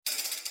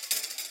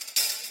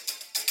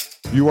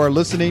You are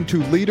listening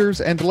to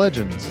Leaders and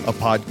Legends, a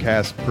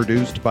podcast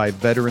produced by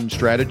Veteran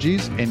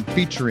Strategies and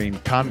featuring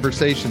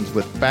conversations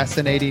with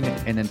fascinating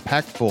and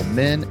impactful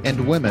men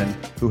and women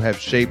who have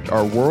shaped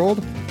our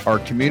world, our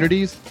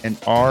communities,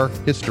 and our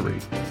history.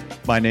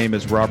 My name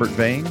is Robert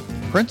Vane,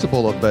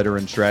 Principal of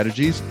Veteran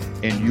Strategies,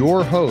 and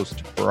your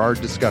host for our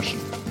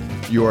discussion.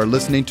 You are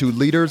listening to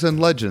Leaders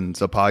and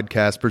Legends, a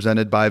podcast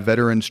presented by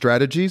Veteran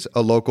Strategies,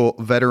 a local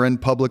veteran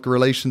public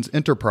relations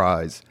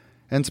enterprise,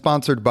 and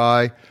sponsored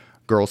by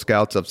Girl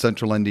Scouts of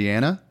Central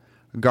Indiana,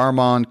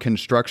 Garmon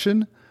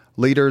Construction,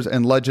 Leaders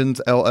and Legends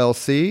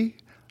LLC,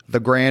 the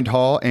Grand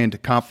Hall and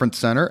Conference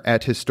Center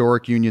at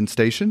Historic Union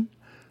Station,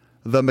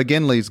 the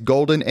McGinley's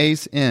Golden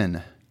Ace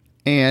Inn,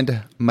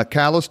 and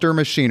McAllister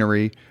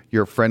Machinery,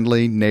 your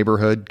friendly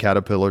neighborhood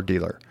Caterpillar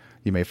dealer.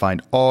 You may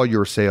find all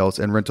your sales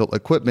and rental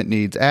equipment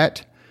needs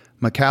at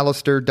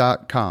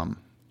McAllister.com.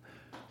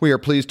 We are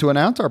pleased to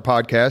announce our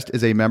podcast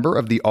is a member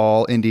of the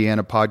All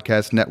Indiana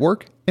Podcast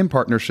Network in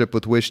partnership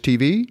with Wish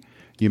TV.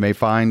 You may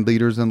find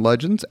Leaders and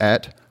Legends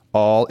at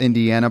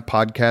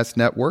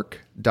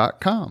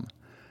allindianapodcastnetwork.com.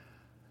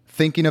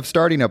 Thinking of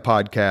starting a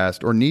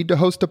podcast or need to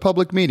host a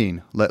public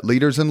meeting? Let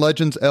Leaders and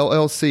Legends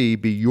LLC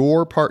be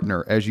your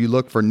partner as you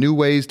look for new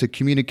ways to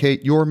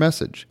communicate your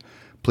message.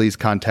 Please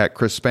contact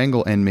Chris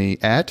Spangle and me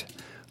at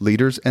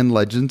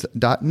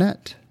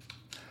leadersandlegends.net.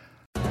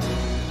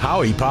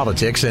 Howey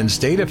Politics and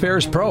State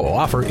Affairs Pro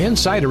offer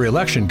insider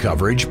election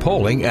coverage,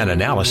 polling, and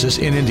analysis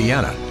in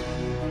Indiana.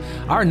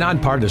 Our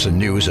nonpartisan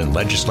news and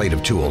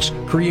legislative tools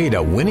create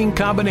a winning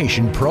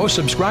combination pro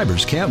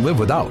subscribers can't live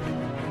without.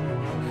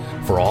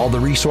 For all the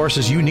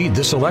resources you need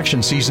this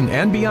election season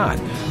and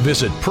beyond,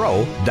 visit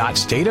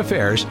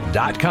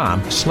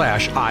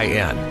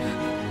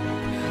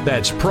pro.stateaffairs.com/IN.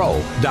 That's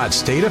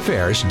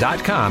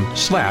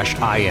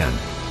pro.stateaffairs.com/IN.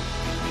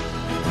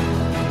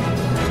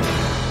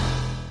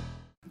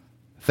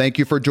 Thank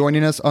you for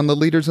joining us on the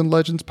Leaders and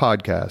Legends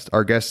podcast.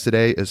 Our guest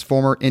today is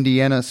former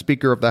Indiana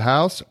Speaker of the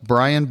House,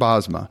 Brian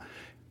Bosma.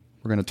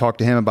 We're going to talk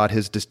to him about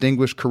his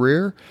distinguished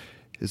career,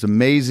 his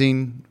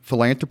amazing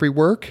philanthropy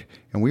work,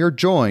 and we are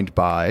joined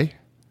by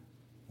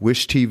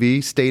Wish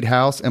TV State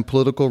House and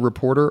political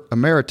reporter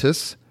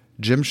emeritus,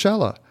 Jim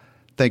Shella.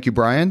 Thank you,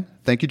 Brian.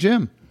 Thank you,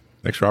 Jim.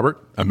 Thanks,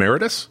 Robert.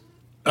 Emeritus?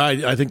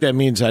 I think that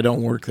means I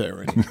don't work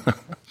there anymore.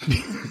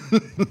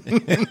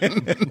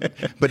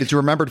 But it's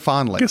remembered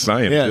fondly. Yes,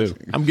 I am too.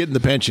 I'm getting the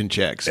pension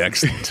checks.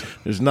 Excellent.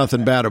 There's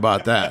nothing bad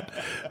about that.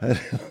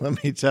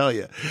 Let me tell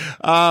you.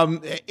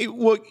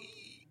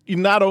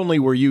 Not only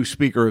were you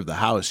Speaker of the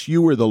House,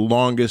 you were the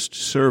longest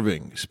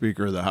serving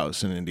Speaker of the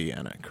House in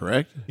Indiana,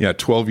 correct? Yeah,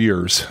 12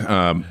 years.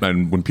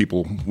 And when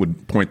people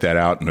would point that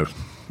out in an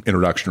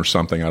introduction or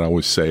something, I'd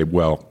always say,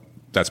 well,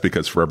 that's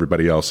because for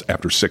everybody else,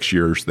 after 6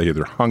 years, they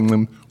either hung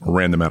them or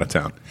ran them out of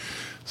town.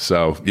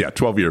 So, yeah,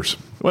 12 years.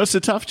 Well, it's a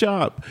tough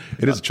job.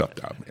 It is a tough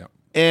job, yeah.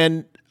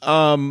 And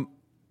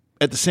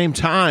at the same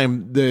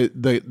time,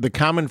 the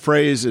common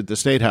phrase at the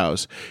State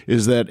House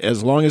is that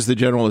as long as the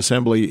General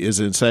Assembly is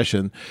in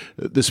session,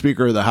 the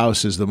Speaker of the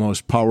House is the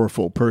most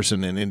powerful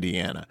person in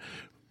Indiana.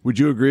 Would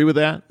you agree with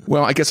that?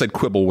 Well, I guess I'd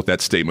quibble with that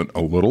statement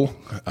a little,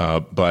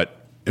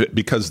 but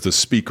because the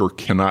Speaker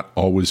cannot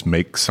always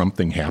make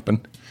something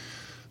happen,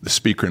 the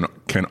Speaker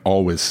can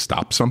always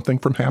stop something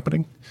from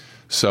happening.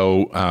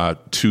 So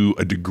to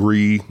a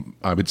degree,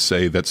 I would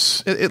say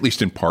that's at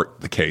least in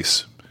part the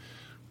case.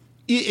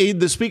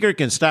 The Speaker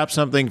can stop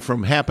something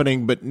from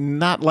happening, but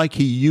not like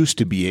he used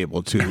to be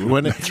able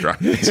to. That's right.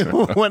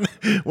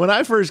 When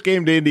I first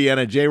came to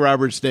Indiana, J.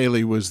 Robert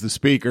Staley was the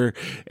Speaker,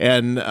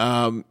 and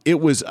it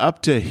was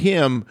up to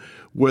him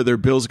whether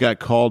bills got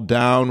called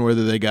down,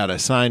 whether they got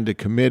assigned to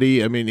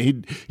committee. I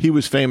mean, he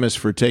was famous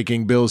for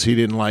taking bills he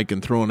didn't like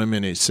and throwing them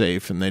in his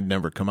safe, and they'd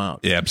never come out.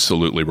 Yeah,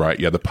 absolutely right.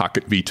 Yeah, the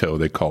pocket veto,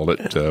 they called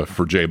it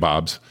for J.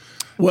 Bob's.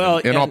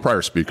 Well, and all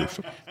prior speakers.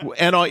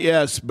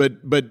 Yes, but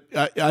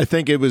I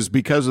think it was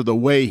because of the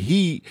way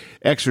he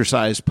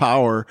exercised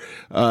power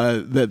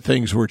that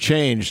things were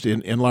changed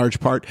in large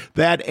part.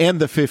 That and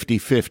the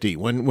 50-50.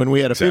 When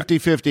we had a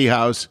 50-50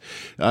 House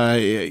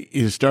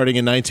starting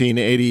in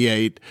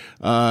 1988,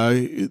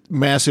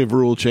 massive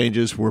rule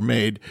changes were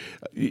made.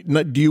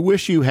 Do you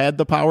wish you had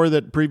the power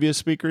that previous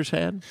speakers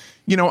had?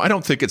 You know, I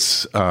don't think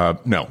it's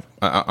no.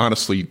 I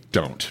honestly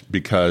don't,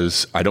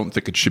 because I don't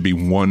think it should be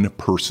one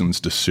person's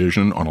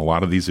decision on a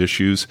lot of these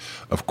issues.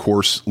 Of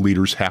course,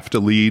 leaders have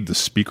to lead. The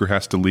Speaker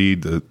has to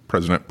lead. The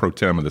President Pro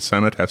Tem of the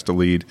Senate has to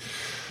lead.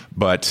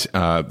 But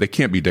they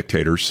can't be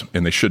dictators,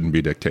 and they shouldn't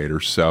be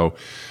dictators. So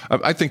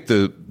I think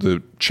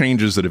the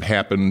changes that have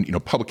happened,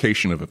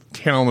 publication of a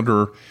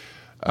calendar,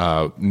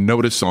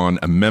 notice on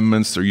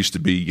amendments. There used to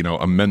be,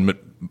 amendment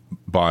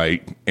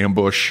by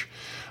ambush.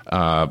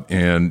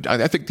 And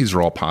I think these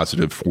are all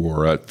positive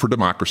for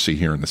democracy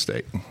here in the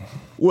state.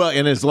 Well,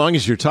 and as long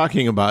as you're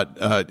talking about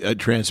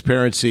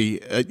transparency,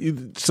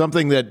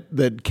 something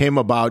that came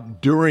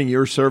about during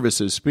your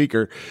service as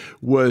Speaker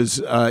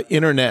was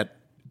internet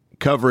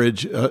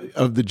coverage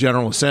of the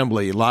General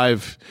Assembly,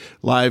 live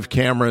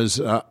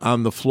cameras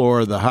on the floor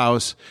of the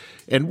House.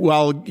 And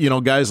while,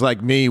 guys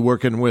like me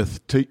working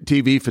with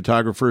TV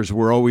photographers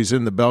were always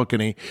in the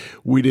balcony,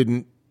 we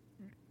didn't,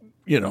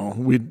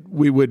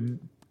 we would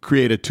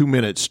create a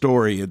 2-minute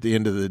story at the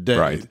end of the day.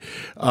 Right.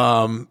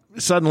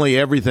 Suddenly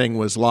everything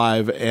was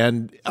live,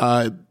 and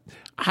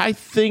I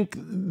think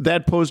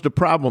that posed a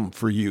problem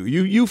for you.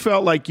 You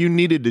felt like you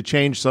needed to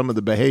change some of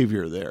the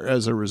behavior there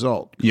as a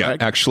result. Yeah,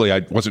 correct? actually,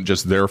 I wasn't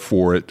just there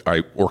for it.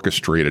 I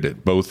orchestrated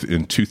it, both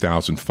in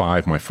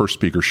 2005, my first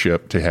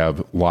speakership, to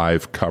have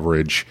live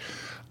coverage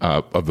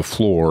of the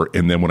floor,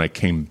 and then when I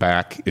came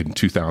back in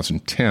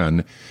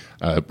 2010,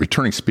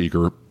 returning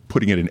speaker,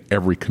 putting it in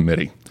every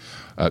committee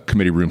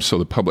room so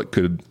the public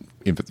could,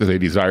 if they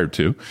desired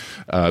to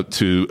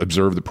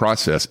observe the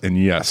process.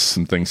 And yes,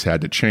 some things had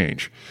to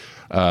change.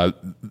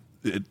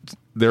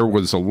 There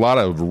was a lot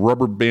of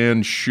rubber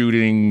band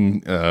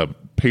shooting,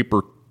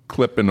 paper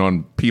clipping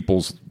on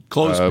people's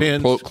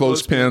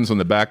clothespins on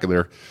the back of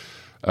their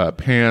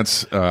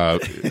pants.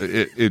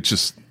 It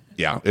just,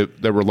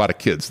 there were a lot of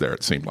kids there,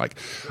 it seemed like.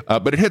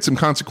 But it had some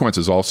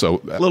consequences also.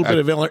 A little bit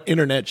of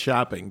internet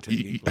shopping.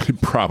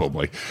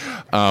 Probably.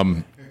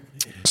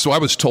 So I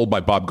was told by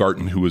Bob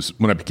Garton, who was,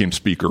 when I became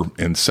speaker,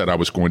 and said I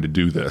was going to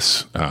do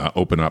this,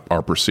 open up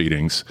our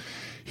proceedings.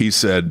 He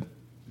said,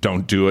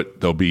 don't do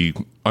it. There'll be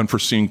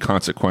unforeseen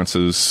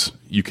consequences.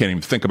 You can't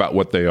even think about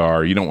what they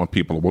are. You don't want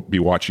people to be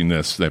watching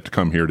this. They have to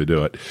come here to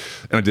do it.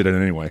 And I did it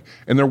anyway.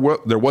 And there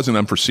was an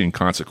unforeseen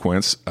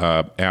consequence.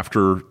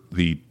 After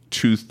the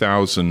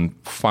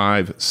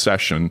 2005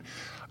 session,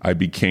 I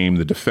became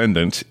the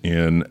defendant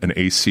in an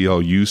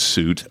ACLU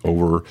suit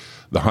over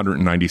the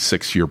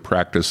 196-year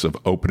practice of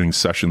opening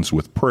sessions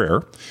with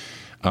prayer.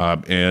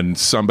 And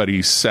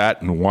somebody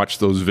sat and watched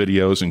those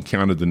videos and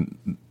counted the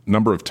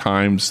number of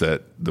times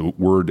that the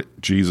word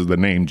Jesus, the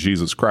name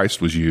Jesus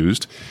Christ, was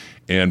used,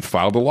 and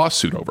filed a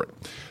lawsuit over it.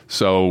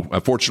 So,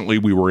 fortunately,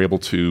 we were able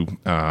to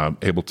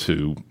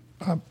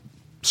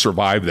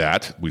survive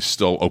that. We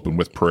still open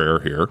with prayer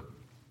here.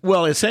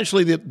 Well,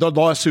 essentially, the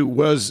lawsuit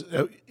was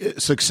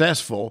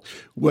successful.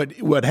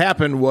 What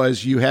happened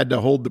was you had to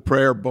hold the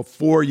prayer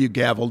before you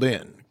gavelled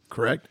in,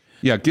 correct?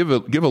 Yeah, give a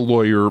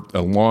lawyer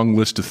a long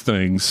list of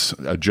things,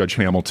 Judge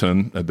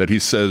Hamilton, that he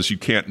says you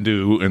can't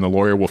do, and the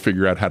lawyer will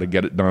figure out how to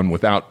get it done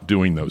without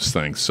doing those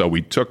things. So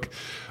we took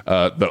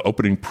the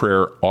opening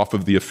prayer off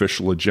of the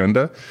official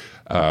agenda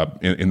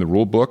in the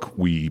rule book.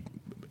 We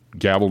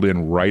gavelled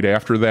in right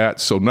after that,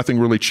 so nothing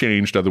really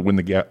changed other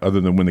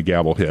than when the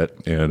gavel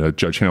hit, and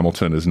Judge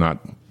Hamilton is not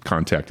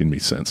contacting me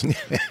since.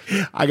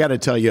 I got to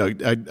tell you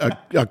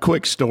a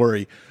quick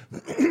story.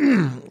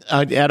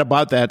 At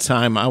about that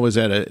time, I was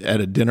at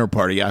a dinner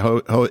party. I,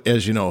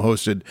 as you know,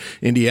 hosted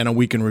Indiana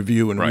Week in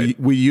Review, and right.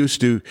 we used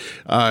to,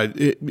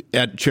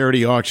 at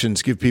charity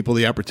auctions, give people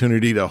the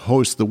opportunity to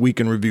host the Week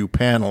in Review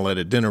panel at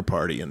a dinner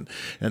party, and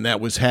that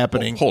was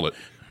happening. Hold it.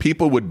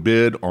 People would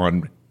bid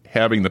on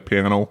having the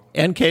panel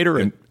and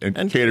catering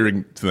and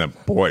catering to them.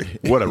 Boy,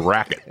 what a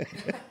racket!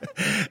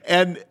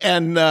 and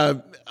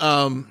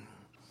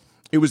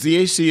it was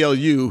the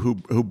ACLU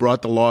who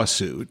brought the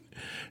lawsuit.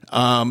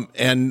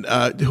 And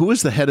who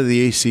was the head of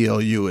the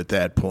ACLU at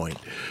that point?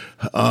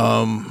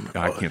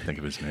 I can't think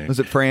of his name. Was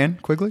it Fran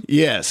Quigley?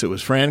 Yes, it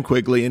was Fran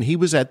Quigley, and he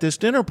was at this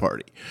dinner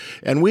party.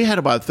 And we had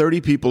about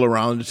 30 people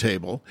around the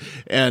table.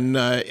 And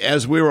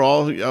as we were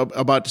all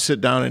about to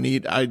sit down and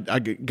eat, I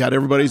got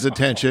everybody's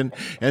attention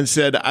and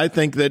said, I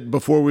think that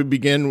before we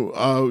begin,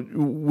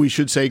 we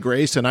should say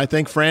grace, and I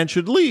think Fran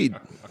should lead.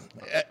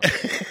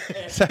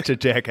 Such a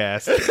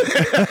jackass. Hey,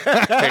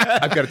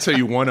 I've got to tell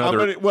you one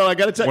other. I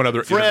got to tell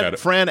you,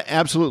 Fran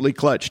absolutely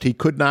clutched. He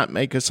could not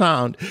make a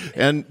sound,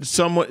 and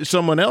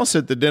someone else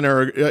at the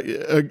dinner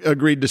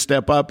agreed to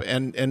step up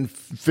and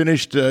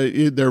finished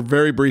their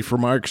very brief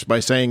remarks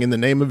by saying, "In the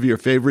name of your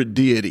favorite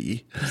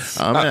deity,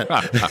 amen."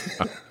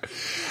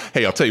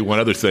 Hey, I'll tell you one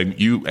other thing.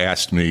 You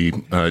asked me,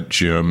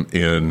 Jim,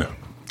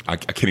 I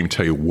can't even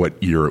tell you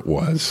what year it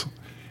was.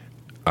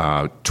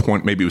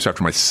 Maybe it was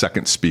after my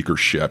second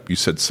speakership. You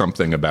said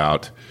something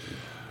about,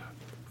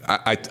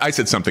 I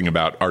said something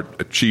about our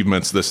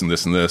achievements, this and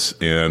this and this,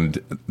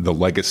 and the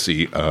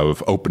legacy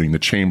of opening the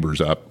chambers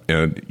up.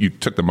 And you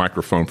took the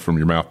microphone from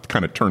your mouth,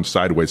 kind of turned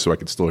sideways so I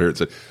could still hear it.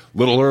 Said, "A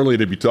little early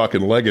to be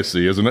talking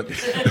legacy, isn't it?"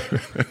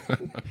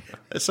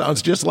 That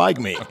sounds just like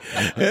me.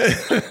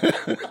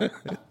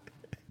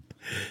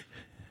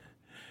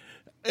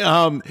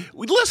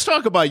 Let's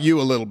talk about you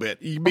a little bit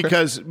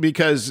because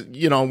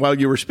while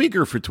you were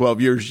speaker for 12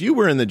 years, you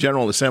were in the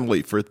General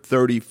Assembly for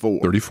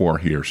 34.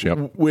 34 years,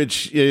 yep.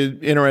 Which is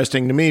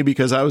interesting to me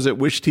because I was at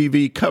Wish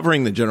TV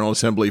covering the General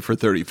Assembly for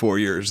 34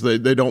 years. They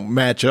don't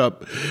match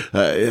up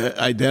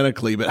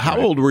identically. But how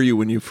old were you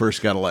when you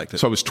first got elected?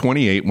 So I was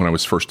 28 when I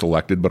was first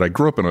elected, but I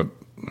grew up in a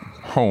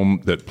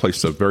home that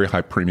placed a very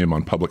high premium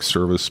on public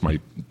service. My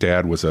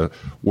dad was a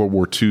World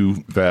War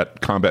II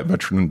vet, combat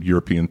veteran in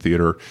European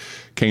theater,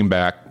 came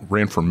back,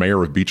 ran for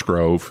mayor of Beech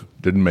Grove,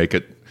 didn't make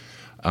it,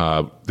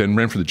 then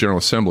ran for the General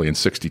Assembly in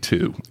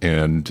 1962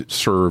 and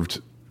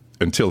served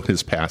until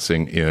his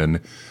passing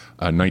in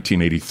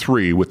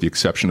 1983, with the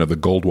exception of the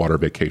Goldwater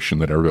vacation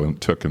that everyone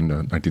took in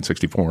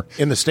 1964.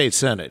 In the state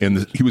Senate.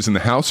 He was in the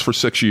House for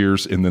 6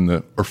 years, and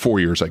then 4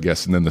 years, I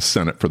guess, and then the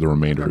Senate for the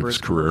remainder of his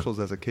career. Commercials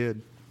as a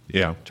kid.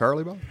 Yeah.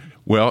 Charlie Bob?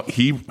 Well,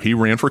 he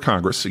ran for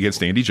Congress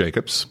against Andy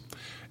Jacobs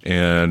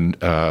in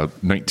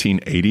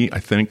 1980, I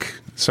think,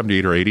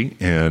 78 or 80.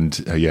 And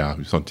he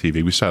was on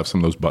TV. We still have some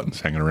of those buttons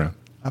hanging around.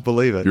 I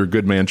believe it. You're a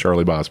good man,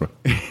 Charlie Bosma.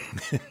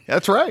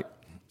 That's right.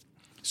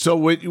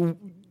 So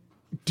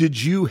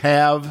did you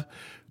have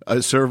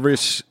a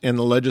service in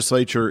the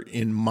legislature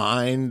in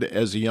mind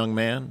as a young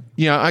man?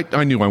 Yeah,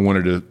 I knew I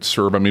wanted to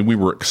serve. I mean, we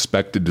were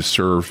expected to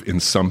serve in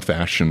some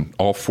fashion.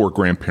 All 4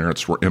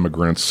 grandparents were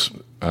immigrants.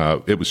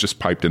 It was just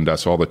piped into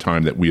us all the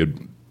time that we had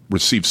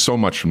received so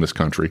much from this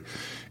country,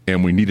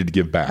 and we needed to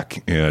give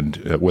back. And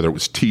whether it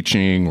was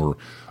teaching or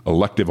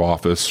elective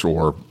office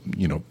or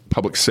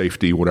public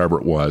safety, whatever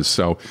it was.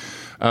 So,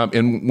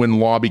 and when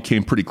law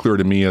became pretty clear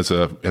to me as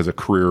a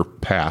career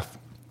path,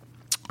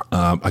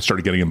 I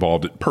started getting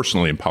involved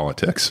personally in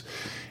politics,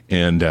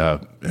 and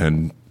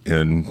in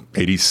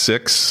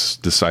 '86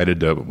 was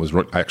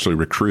actually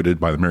recruited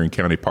by the Marion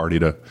County Party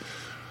to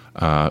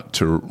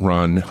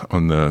run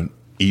on the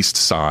east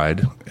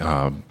side,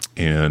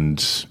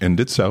 and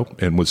did so,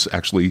 and was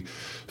actually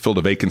filled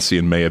a vacancy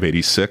in May of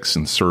 '86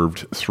 and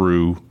served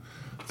through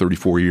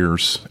 34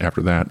 years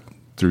after that,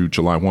 through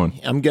July 1.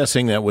 I'm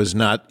guessing that was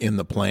not in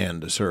the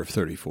plan to serve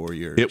 34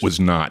 years. It was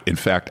not. In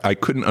fact, I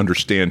couldn't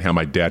understand how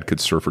my dad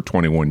could serve for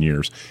 21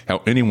 years,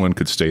 how anyone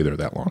could stay there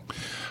that long.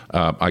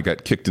 I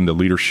got kicked into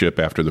leadership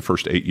after the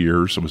first 8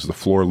 years. I was the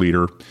floor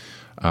leader,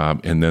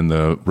 and then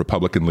the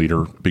Republican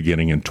leader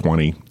beginning in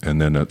 20,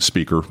 and then a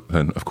speaker,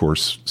 and of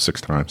course, 6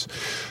 times.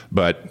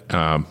 But,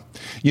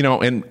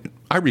 and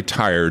I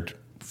retired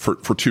for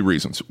 2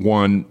 reasons.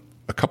 One,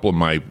 a couple of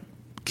my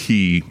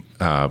key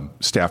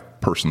staff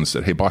person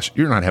said, "Hey, boss,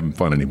 you're not having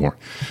fun anymore."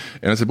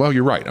 And I said, "Well,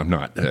 you're right. I'm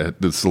not.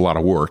 This is a lot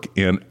of work."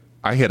 And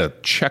I had a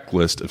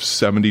checklist of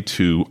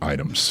 72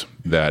 items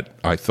that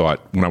I thought,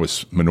 when I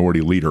was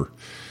minority leader,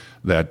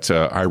 that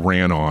I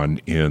ran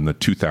on in the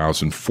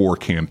 2004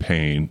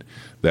 campaign,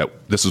 that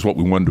this is what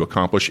we wanted to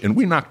accomplish. And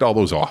we knocked all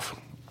those off,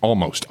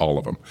 almost all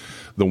of them.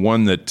 The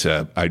one that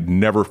I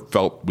never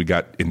felt we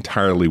got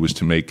entirely was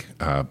to make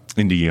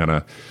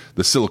Indiana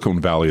the Silicon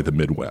Valley of the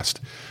Midwest.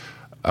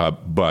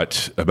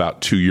 But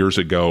about 2 years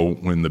ago,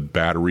 when the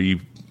battery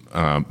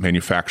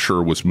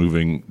manufacturer was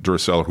moving,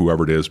 Duracell or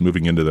whoever it is,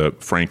 moving into the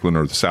Franklin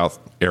or the South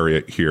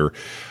area here,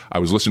 I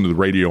was listening to the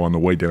radio on the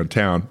way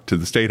downtown to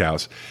the State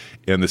House,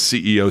 and the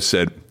CEO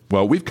said,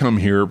 "Well, we've come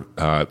here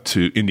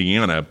to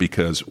Indiana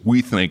because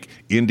we think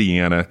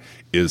Indiana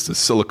is the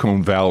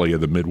Silicon Valley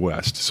of the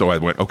Midwest." So I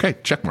went, okay,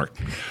 check mark.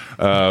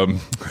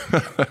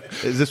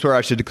 Is this where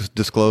I should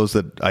disclose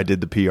that I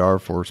did the PR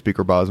for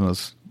Speaker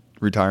Bosma's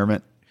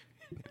retirement?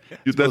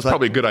 That's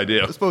probably a good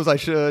idea. I suppose I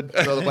should.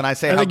 So that when I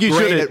say how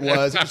great it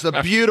was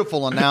a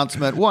beautiful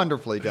announcement,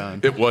 wonderfully done.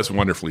 It was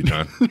wonderfully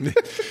done.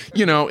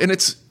 And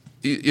it's,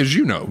 as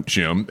you know,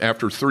 Jim,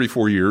 after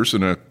 34 years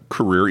in a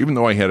career, even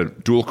though I had a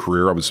dual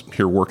career, I was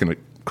here working at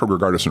Kroger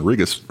Gardis and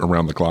Regis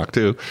around the clock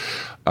too.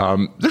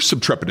 There's some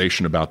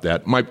trepidation about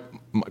that. My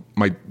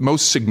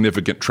most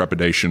significant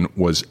trepidation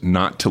was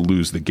not to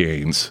lose the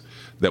gains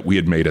that we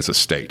had made as a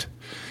state.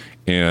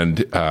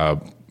 And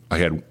I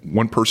had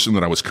one person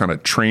that I was kind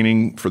of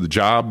training for the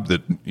job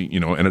that,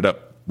 ended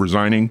up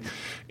resigning,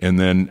 and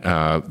then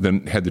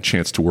had the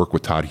chance to work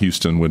with Todd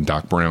Houston when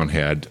Doc Brown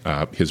had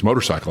his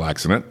motorcycle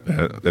accident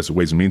as a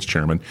Ways and Means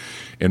chairman,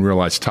 and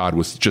realized Todd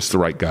was just the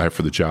right guy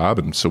for the job.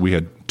 And so we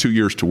had 2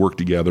 years to work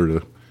together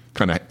to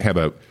kind of have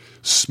a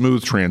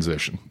smooth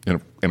transition.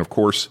 And of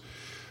course,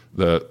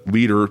 the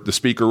leader, the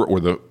speaker,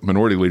 or the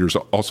minority leaders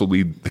also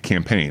lead the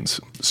campaigns.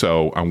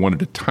 So I wanted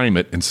to time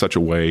it in such a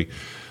way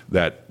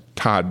that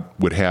Todd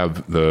would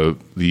have the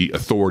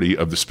authority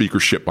of the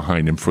speakership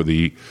behind him for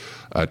the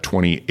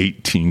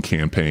 2018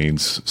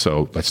 campaigns.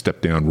 So I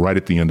stepped down right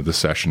at the end of the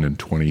session in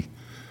 2019.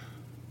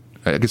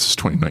 Yeah.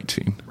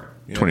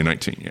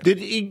 2019, yeah.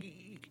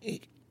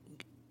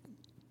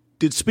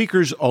 Did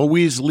speakers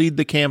always lead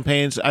the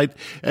campaigns? At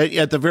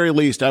the very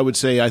least, I would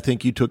say I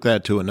think you took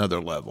that to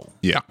another level.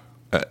 Yeah,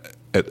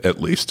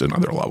 at least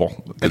another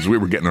level, because we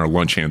were getting our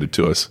lunch handed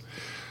to us.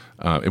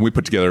 And we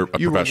put together a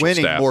professional staff. You were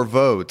winning more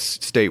votes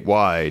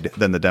statewide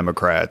than the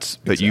Democrats,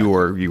 but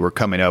exactly. you were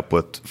coming up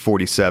with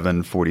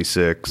 47,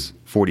 46,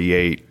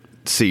 48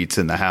 seats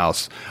in the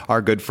House.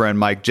 Our good friend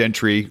Mike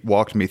Gentry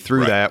walked me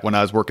through that when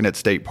I was working at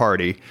State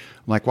Party.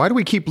 I'm like, why do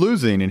we keep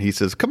losing? And he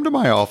says, come to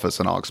my office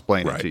and I'll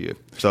explain it to you.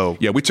 So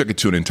yeah, we took it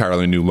to an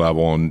entirely new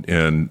level, and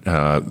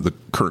the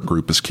current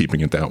group is keeping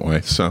it that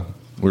way. So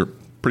we're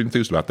pretty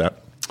enthused about that.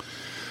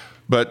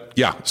 But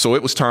yeah, so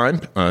it was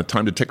time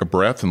to take a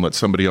breath and let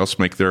somebody else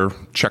make their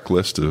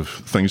checklist of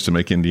things to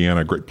make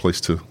Indiana a great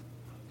place to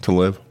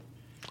live.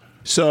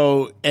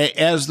 So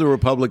as the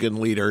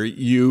Republican leader,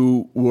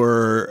 you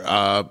were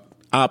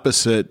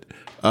opposite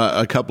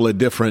a couple of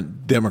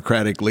different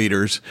Democratic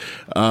leaders.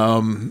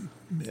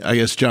 I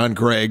guess, John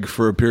Gregg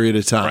for a period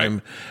of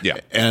time. Right. Yeah.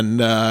 And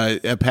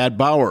Pat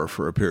Bauer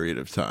for a period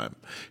of time.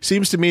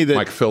 Seems to me that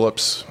Mike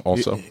Phillips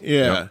also.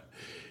 Yeah.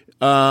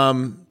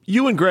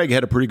 You and Greg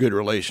had a pretty good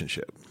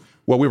relationship.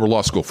 Well, we were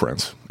law school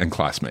friends and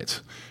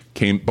classmates.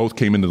 Both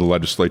came into the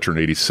legislature in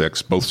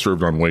 '86. Both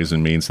served on Ways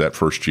and Means that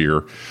first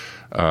year.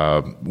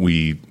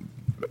 We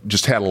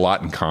just had a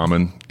lot in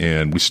common,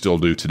 and we still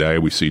do today.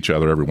 We see each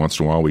other every once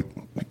in a while. We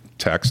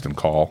text and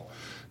call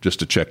just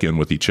to check in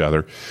with each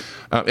other.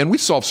 And we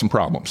solved some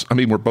problems. I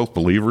mean, we're both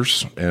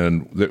believers,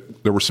 and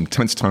there were some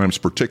tense times,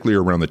 particularly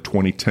around the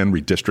 2010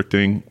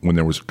 redistricting when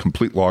there was a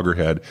complete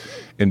loggerhead.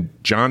 And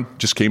John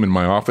just came in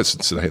my office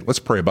and said, hey, let's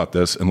pray about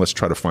this and let's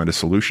try to find a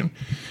solution.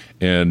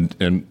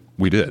 And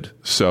we did.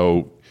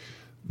 So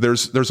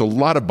there's a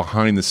lot of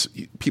behind this.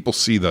 People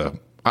see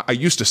I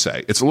used to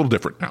say, it's a little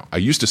different now. I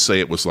used to say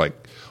it was like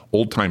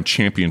old-time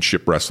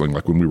championship wrestling,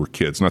 like when we were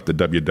kids, not the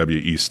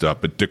WWE stuff,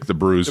 but Dick the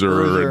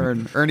Bruiser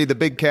and Ernie the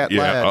Big Cat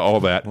Ladd. All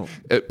that.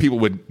 People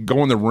would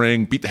go in the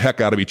ring, beat the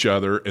heck out of each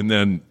other, and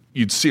then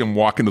you'd see them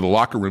walk into the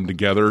locker room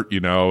together,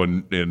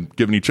 and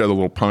giving each other a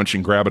little punch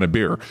and grabbing a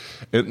beer.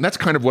 And that's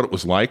kind of what it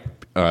was like.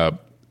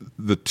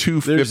 The two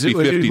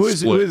 50-50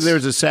 splits.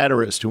 There's a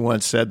satirist who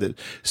once said that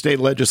state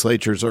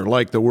legislatures are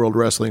like the World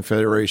Wrestling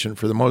Federation.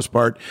 For the most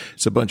part,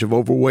 it's a bunch of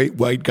overweight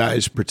white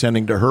guys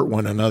pretending to hurt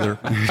one another.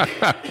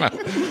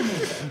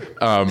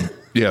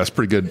 Yeah, it's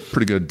pretty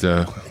good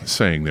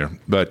saying there.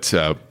 But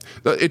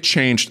it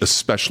changed,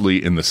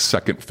 especially in the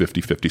second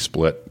 50-50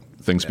 split.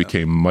 Things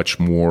became much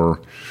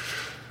more,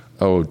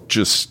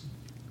 just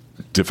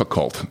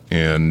difficult.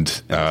 And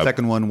the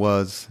second one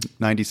was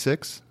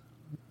 96?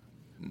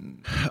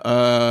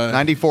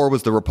 94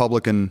 was the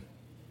Republican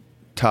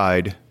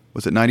tide.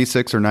 Was it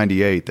 96 or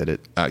 98 that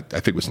it? I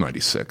think it was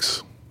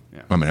 96.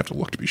 Yeah. I'm going to have to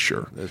look to be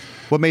sure.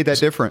 What made that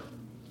different?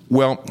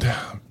 Well,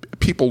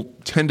 people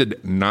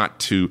tended not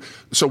to.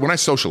 So when I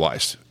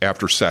socialized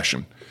after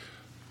session,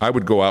 I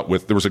would go out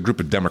with, there was a group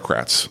of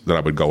Democrats that I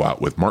would go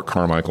out with, Mark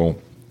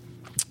Carmichael,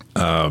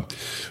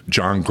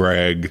 John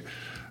Gregg,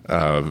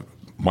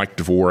 Mike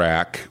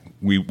Dvorak.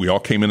 We all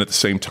came in at the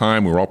same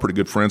time. We were all pretty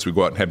good friends. We'd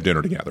go out and have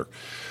dinner together.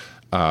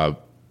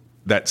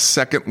 That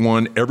second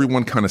one,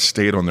 everyone kind of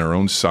stayed on their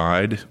own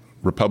side.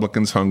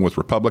 Republicans hung with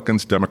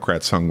Republicans,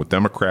 Democrats hung with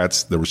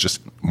Democrats. There was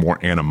just more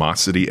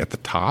animosity at the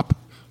top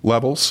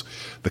levels.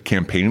 The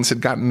campaigns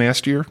had gotten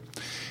nastier,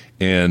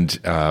 and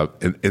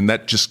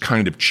that just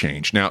kind of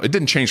changed. Now, it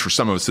didn't change for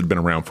some of us that had been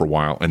around for a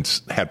while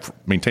and had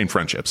maintained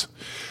friendships.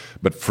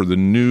 But for the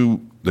new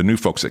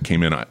folks that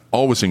came in, I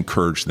always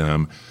encouraged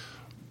them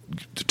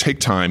to take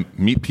time,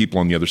 meet people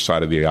on the other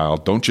side of the aisle.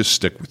 Don't just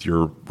stick with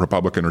your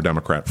Republican or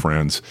Democrat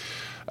friends.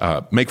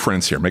 Make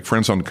friends here. Make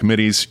friends on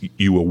committees.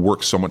 You will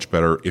work so much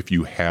better if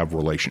you have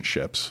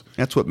relationships.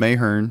 That's what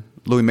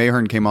Louis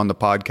Mahern came on the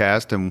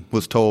podcast and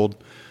was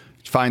told,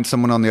 find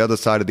someone on the other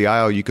side of the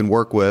aisle you can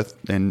work with,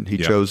 and he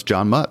chose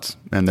John Mutz,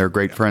 and they're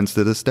great friends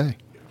to this day.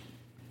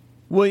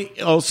 Well,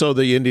 also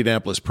the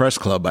Indianapolis Press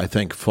Club, I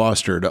think,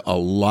 fostered a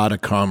lot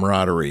of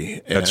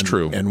camaraderie. That's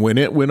true. And when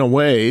it went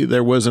away,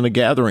 there wasn't a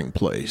gathering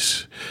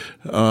place.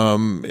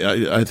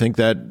 I think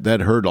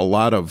that hurt a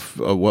lot of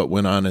what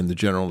went on in the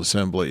General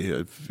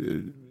Assembly.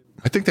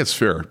 I think that's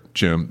fair,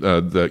 Jim.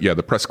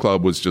 The Press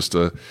Club was just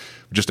a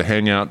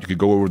hangout. You could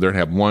go over there and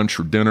have lunch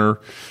or dinner,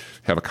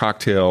 have a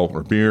cocktail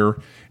or beer,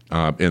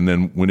 and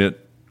then when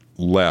it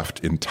left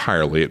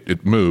entirely,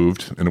 it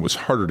moved, and it was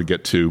harder to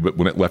get to, but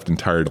when it left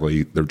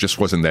entirely, there just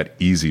wasn't that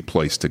easy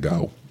place to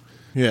go.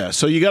 Yeah,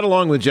 so you got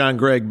along with John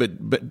Gregg,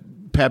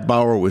 but Pat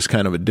Bauer was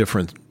kind of a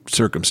different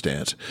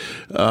circumstance.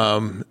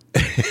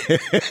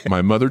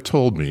 My mother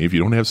told me, if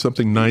you don't have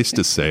something nice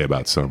to say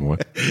about someone...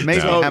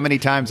 Amazing how many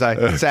times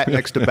I sat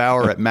next to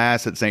Bauer at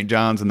Mass at St.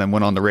 John's and then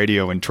went on the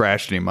radio and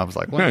trashed him. I was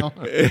like, well...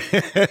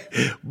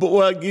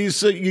 But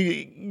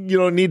you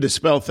don't need to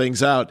spell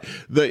things out.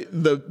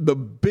 The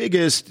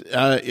biggest,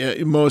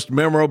 most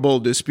memorable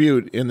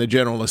dispute in the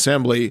General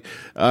Assembly,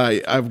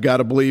 I've got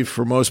to believe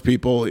for most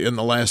people in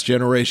the last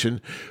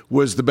generation,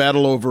 was the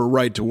battle over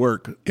right to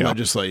work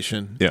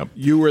legislation. Yep.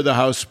 You were the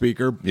House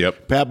Speaker.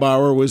 Yep. Pat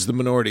Bauer was the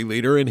minority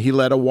leader, and he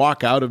led a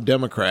walkout of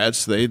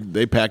Democrats.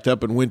 They packed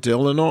up and went to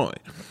Illinois.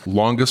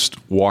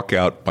 Longest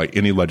walkout by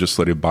any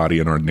legislative body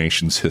in our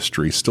nation's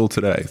history, still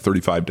today,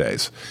 35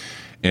 days.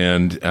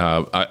 And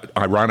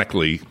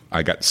ironically,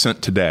 I got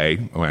sent today,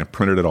 when I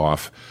printed it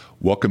off,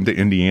 welcome to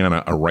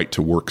Indiana, a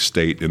right-to-work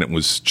state. And it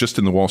was just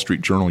in the Wall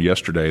Street Journal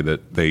yesterday that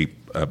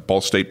a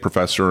Ball State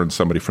professor and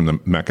somebody from the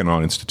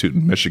Mackinac Institute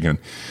in Michigan,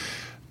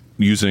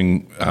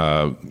 using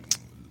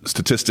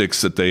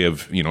statistics that they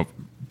have,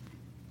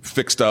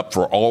 fixed up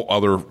for all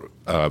other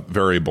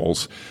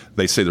variables,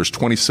 they say there's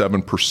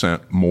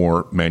 27%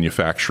 more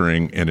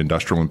manufacturing and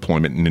industrial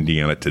employment in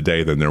Indiana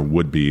today than there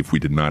would be if we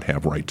did not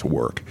have right to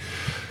work.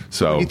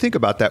 So when you think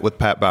about that with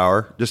Pat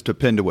Bauer, just to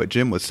pin to what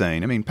Jim was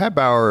saying, I mean, Pat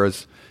Bauer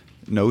is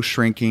no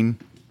shrinking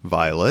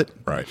violet.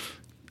 Right.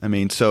 I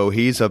mean, so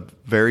he's a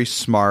very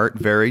smart,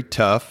 very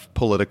tough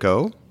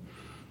politico.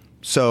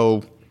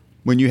 So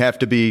when you have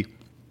to be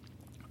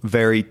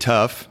very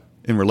tough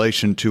in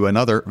relation to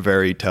another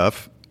very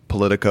tough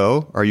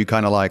Politico? Are you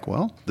kind of like,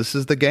 well, this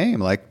is the game.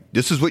 Like,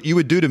 this is what you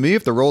would do to me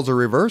if the roles are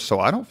reversed, so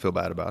I don't feel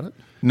bad about it.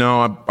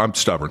 No, I'm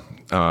stubborn.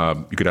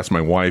 You could ask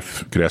my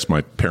wife, you could ask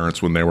my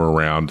parents when they were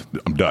around.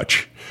 I'm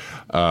Dutch.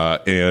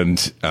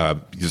 There's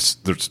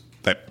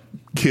that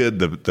kid,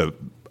 the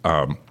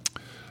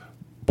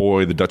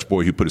Dutch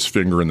boy who put his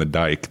finger in the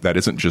dike. That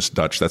isn't just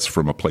Dutch. That's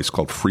from a place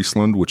called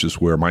Friesland, which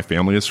is where my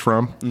family is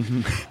from.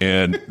 Mm-hmm.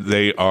 And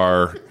they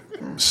are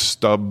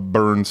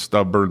stubborn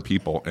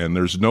people. And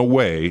there's no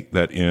way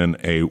that in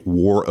a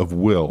war of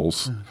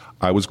wills,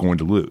 I was going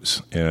to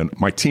lose. And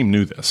my team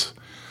knew this.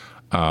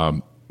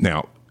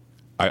 Now,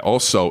 it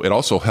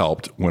also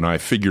helped when I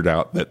figured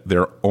out that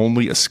their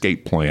only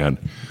escape plan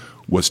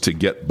was to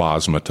get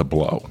Bosma to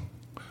blow,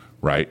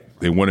 right?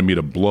 They wanted me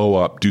to blow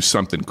up, do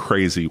something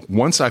crazy.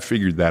 Once I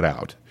figured that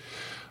out,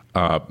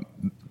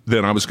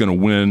 then I was going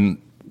to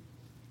win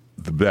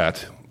the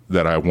bet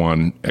that I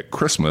won at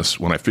Christmas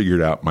when I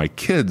figured out my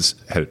kids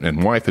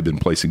and wife had been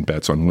placing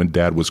bets on when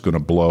Dad was going to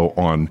blow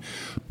on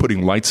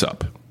putting lights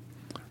up,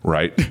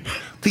 right?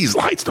 These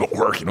lights don't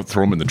work,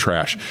 throw them in the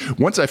trash.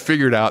 Once I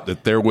figured out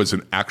that there was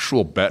an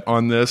actual bet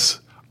on this,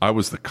 I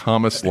was the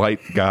calmest light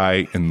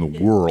guy in the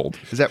world.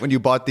 Is that when you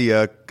bought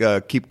the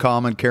Keep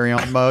Calm and Carry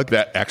On mug?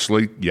 That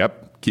actually,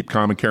 yep, Keep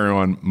Calm and Carry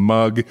On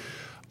mug,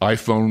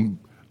 iPhone,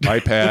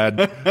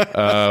 iPad.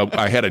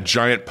 I had a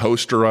giant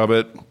poster of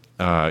it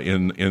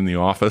in the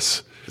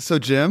office. So,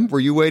 Jim, were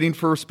you waiting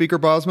for Speaker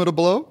Bosma to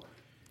blow?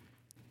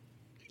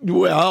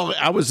 Well,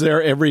 I was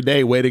there every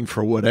day waiting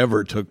for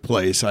whatever took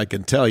place. I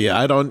can tell you,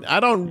 I've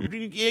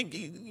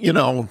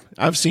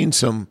seen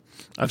some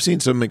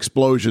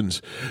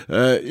explosions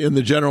in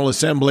the General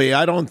Assembly.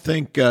 I don't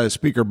think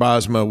Speaker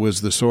Bosma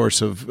was the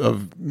source of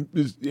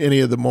any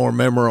of the more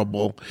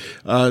memorable.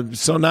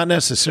 So not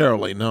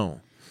necessarily,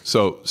 no.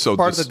 So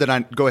part of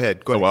it go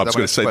ahead. Well, I was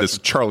going to say this.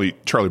 Charlie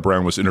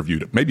Brown was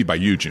interviewed, maybe by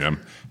you, Jim,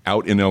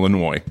 out in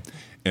Illinois.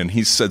 And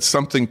he said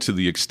something to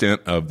the extent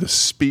of the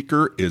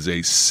speaker is a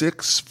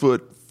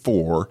 6'4",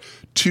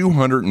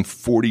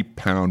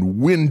 240-pound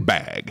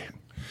windbag.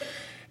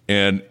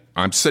 And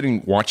I'm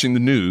sitting watching the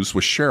news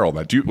with Cheryl.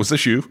 Was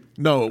this you?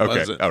 No, it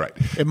wasn't. All right.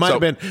 It might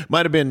have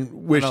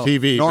been Wish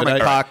TV.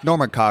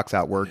 Norman Cox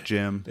outworked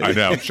Jim. I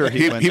know. I'm sure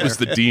he was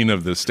the dean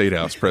of the State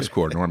House press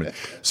corps, Norman.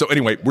 So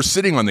anyway, we're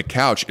sitting on the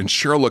couch, and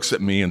Cheryl looks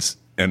at me, and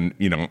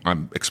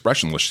I'm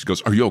expressionless. She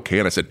goes, "Are you okay?"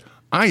 And I said,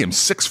 I am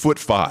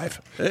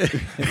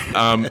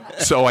 6'5".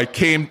 So I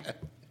came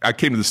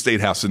to the State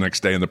House the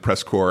next day, and the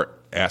press corps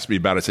asked me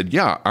about it. I said,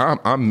 "Yeah,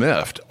 I'm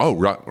miffed." "Oh,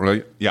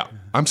 right? Yeah,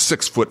 I'm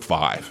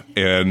 6'5".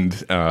 And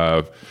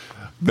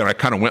then I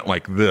kind of went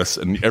like this,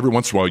 and every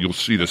once in a while you'll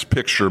see this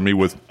picture of me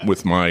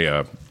with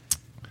my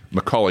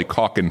Macaulay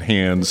Culkin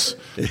hands.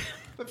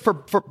 But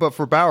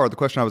for Bauer, the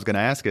question I was going to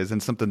ask is,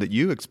 and something that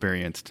you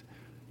experienced,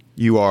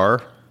 you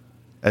are,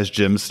 as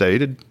Jim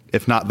stated,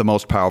 if not the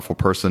most powerful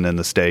person in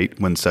the state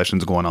when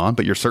session's going on,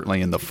 but you're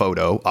certainly in the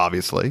photo,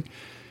 obviously.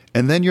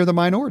 And then you're the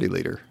minority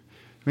leader.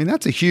 I mean,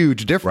 that's a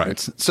huge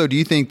difference. Right. So do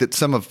you think that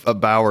some of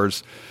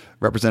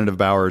Representative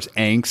Bauer's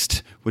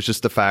angst was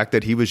just the fact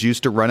that he was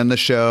used to running the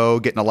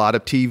show, getting a lot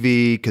of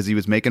TV because he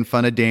was making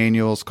fun of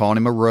Daniels, calling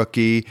him a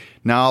rookie.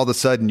 Now all of a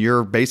sudden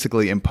you're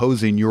basically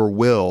imposing your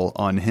will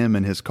on him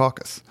and his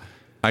caucus.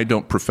 I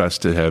don't profess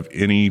to have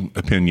any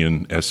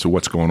opinion as to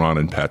what's going on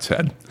in Pat's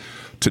head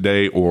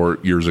today or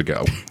years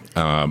ago.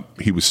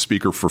 He was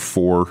speaker for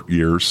 4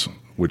 years,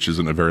 which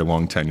isn't a very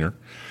long tenure,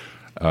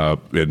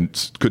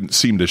 and couldn't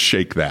seem to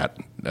shake that.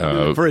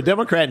 For a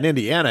Democrat in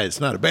Indiana, it's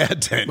not a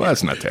bad tenure. Well,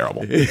 that's not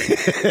terrible.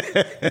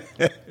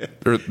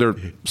 there are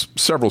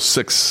several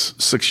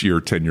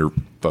six-year tenure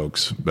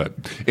folks. But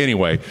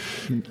anyway,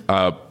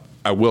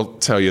 I will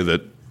tell you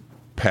that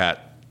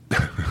Pat,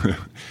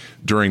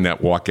 during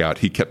that walkout,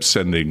 he kept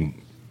sending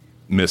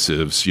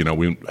missives,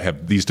 we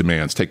have these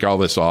demands, take all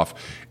this off.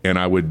 And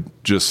I would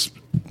just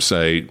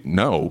say,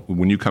 no,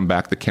 when you come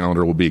back, the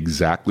calendar will be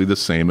exactly the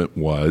same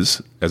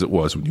as it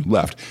was when you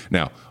left.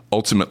 Now,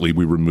 ultimately,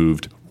 we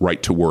removed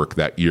right to work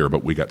that year,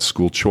 but we got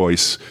school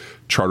choice,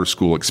 charter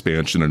school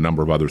expansion, a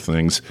number of other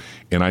things.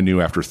 And I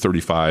knew after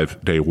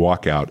 35-day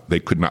walkout,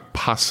 they could not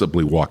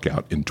possibly walk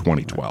out in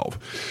 2012.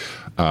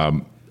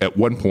 At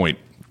one point,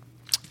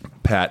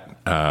 Pat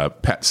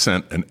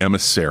sent an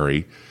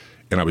emissary,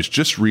 and I was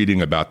just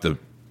reading about the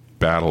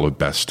Battle of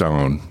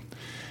Bastogne,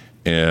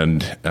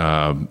 and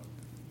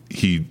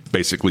he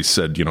basically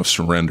said,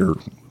 surrender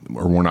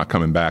or we're not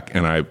coming back.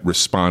 And I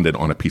responded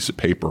on a piece of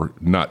paper,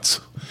 nuts.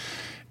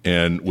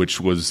 And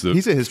which was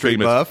he's a history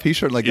buff. He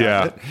certainly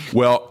got it.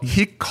 Well,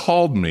 he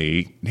called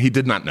me. He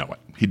did not know it.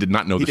 He did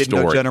not know the story. He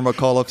didn't know General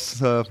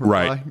McAuliffe's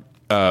reply?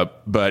 Right.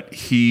 But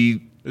he...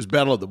 It was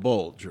Battle of the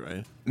Bulge,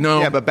 right?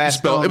 No. Yeah, but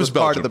Bastogne was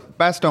part of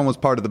Bastogne was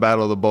part of the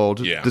Battle of the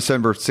Bulge. Yeah.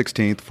 December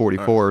 16th,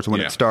 44 is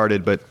when it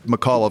started, but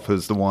McAuliffe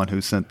was the one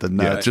who sent the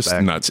nuts. Yeah, just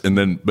back. Nuts. And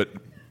then,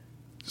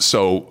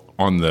 so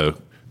on the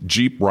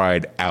Jeep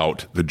ride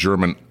out, the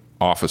German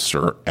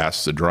officer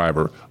asked the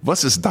driver,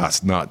 "Was ist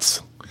das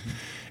nuts?"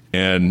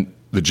 And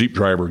the Jeep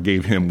driver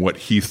gave him what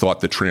he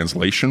thought the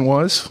translation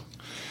was.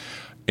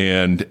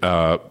 And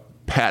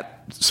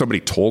Pat, somebody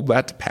told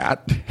that to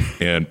Pat,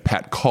 and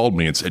Pat called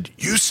me and said,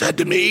 "You said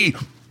to me,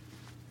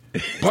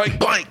 blank,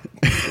 blank."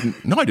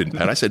 No, I didn't,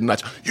 Pat. I said,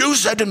 "Nuts. You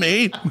said to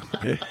me."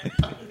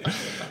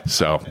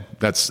 So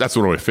that's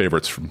one of my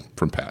favorites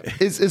from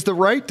Pat. Is the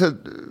right to,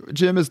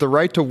 Jim, is the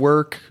right to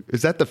work,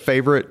 is that the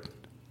favorite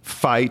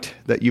fight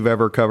that you've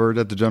ever covered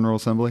at the General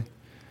Assembly?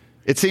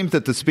 It seems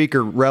that the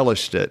speaker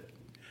relished it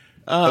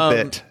a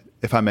bit,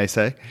 if I may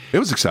say. It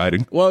was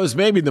exciting. Well, it was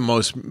maybe the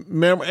most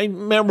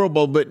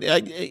memorable, but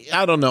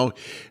I don't know.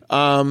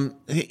 The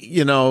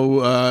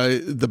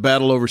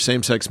battle over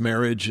same-sex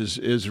marriage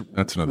is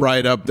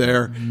right up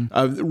there.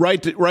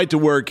 Mm-hmm. Right to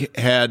Work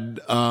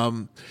had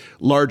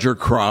larger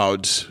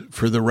crowds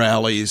for the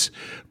rallies,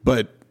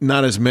 but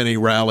not as many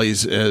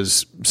rallies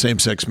as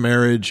same-sex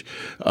marriage.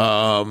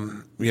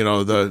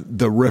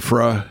 The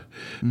RFRA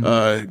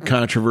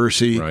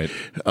controversy. Right.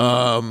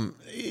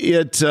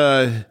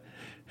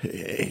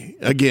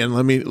 Again,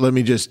 let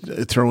me just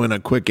throw in a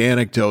quick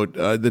anecdote.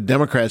 The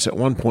Democrats at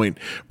one point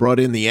brought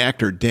in the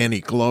actor Danny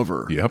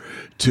Glover. Yep.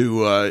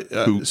 To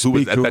who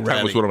speak at to that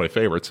time was one of my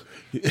favorites.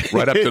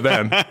 Right up to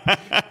then.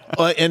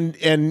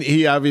 And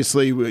he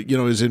obviously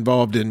is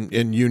involved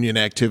in union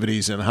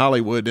activities in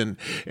Hollywood and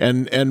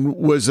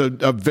was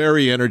a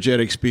very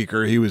energetic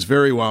speaker. He was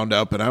very wound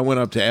up, and I went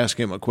up to ask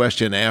him a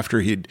question after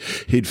he'd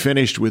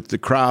finished with the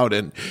crowd,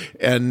 and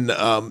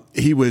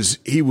he was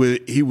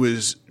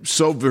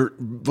so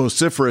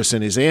vociferous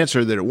in his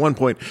answer that at one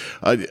point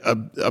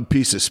a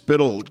piece of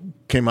spittle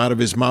came out of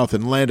his mouth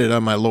and landed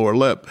on my lower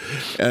lip,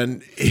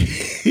 and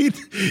he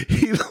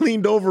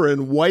leaned over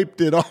and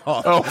wiped it off.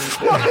 Oh.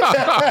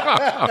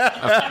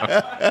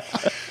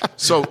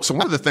 So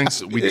one of the things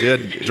that we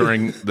did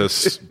during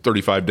this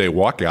 35-day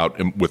walkout,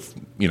 and with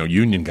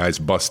union guys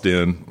bust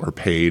in or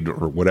paid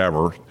or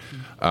whatever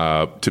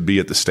to be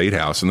at the State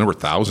House, and there were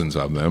thousands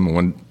of them.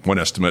 One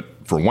estimate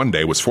for one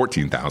day was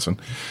 14,000.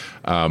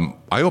 I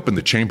opened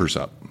the chambers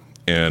up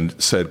and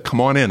said, "Come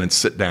on in and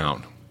sit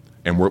down,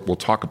 and we'll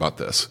talk about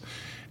this."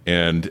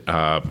 And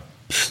the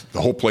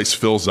whole place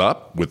fills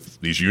up with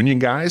these union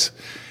guys,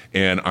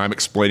 and I'm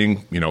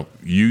explaining, you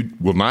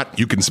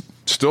can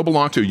still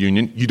belong to a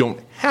union. You don't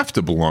have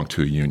to belong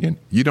to a union.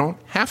 You don't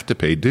have to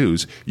pay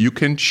dues. You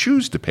can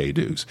choose to pay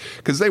dues.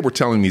 Because they were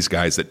telling these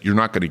guys that you're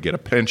not going to get a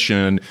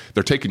pension.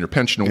 They're taking your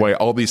pension away,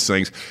 all these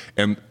things.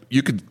 And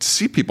you could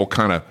see people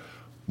kind of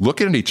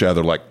looking at each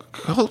other like,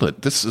 hold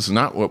it, this is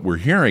not what we're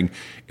hearing.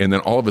 And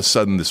then all of a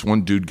sudden, this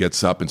one dude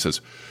gets up and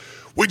says,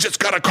 "We just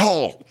got a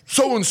call.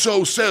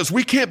 So-and-so says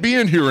we can't be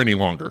in here any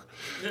longer."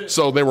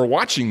 So they were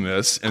watching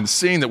this and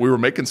seeing that we were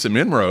making some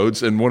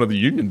inroads, and one of the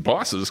union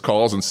bosses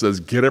calls and says,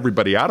 "Get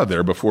everybody out of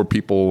there before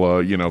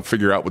people,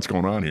 figure out what's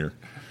going on here."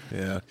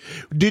 Yeah.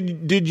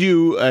 Did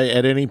you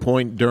at any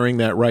point during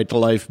that Right to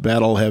Life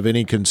battle have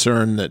any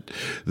concern that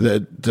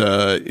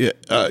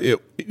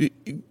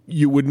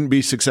you wouldn't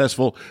be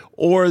successful,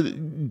 or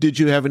did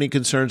you have any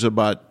concerns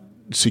about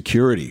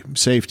security,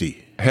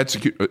 safety? Had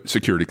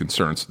security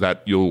concerns.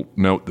 That you'll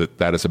note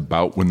that is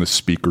about when the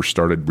speaker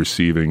started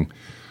receiving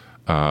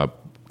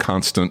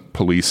constant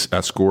police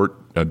escort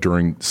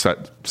during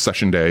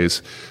session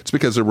days. It's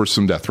because there were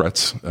some death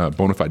threats,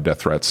 bona fide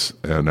death threats,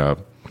 and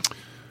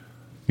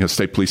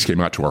state police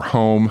came out to our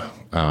home.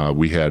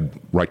 We had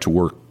Right to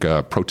Work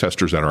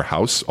protesters at our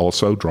house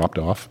also dropped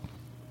off.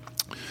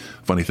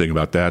 Funny thing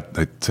about that,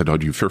 they said, "Oh,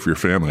 do you fear for your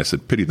family?" I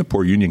said, "Pity the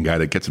poor union guy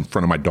that gets in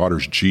front of my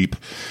daughter's Jeep."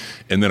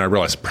 And then I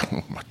realized,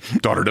 my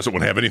daughter doesn't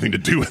want to have anything to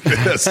do with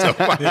this. So,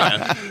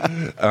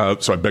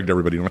 so I begged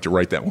everybody not to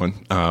write that one.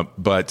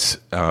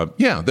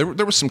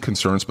 There were some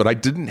concerns, but I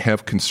didn't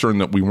have concern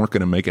that we weren't going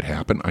to make it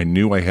happen. I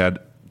knew I had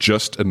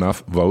just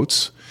enough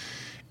votes,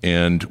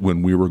 and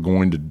when we were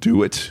going to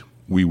do it,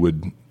 we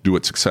would do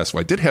it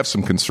successfully. I did have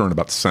some concern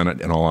about the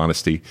Senate, in all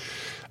honesty.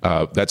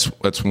 That's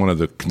one of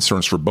the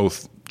concerns for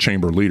both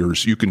chamber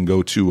leaders. You can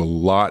go to a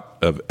lot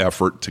of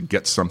effort to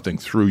get something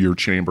through your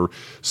chamber,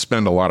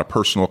 spend a lot of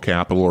personal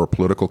capital or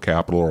political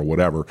capital or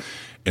whatever,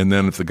 and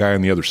then if the guy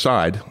on the other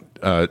side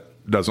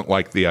doesn't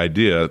like the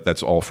idea,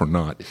 that's all for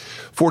naught.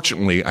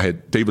 Fortunately, I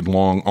had David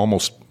Long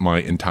almost my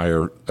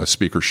entire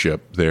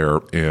speakership there,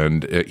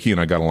 and he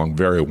and I got along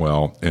very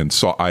well and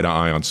saw eye to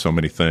eye on so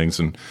many things.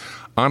 And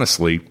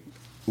honestly,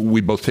 we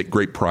both take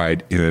great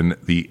pride in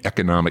the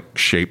economic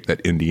shape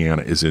that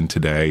Indiana is in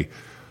today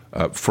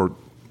for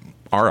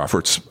our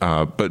efforts,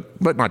 but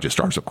not just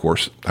ours, of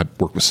course. I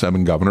worked with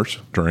 7 governors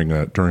during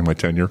my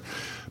tenure,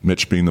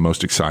 Mitch being the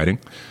most exciting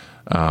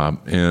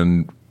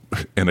and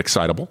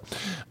excitable.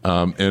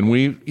 And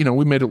we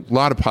made a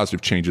lot of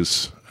positive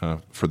changes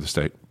for the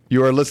state.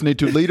 You are listening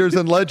to Leaders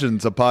and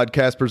Legends, a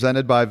podcast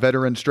presented by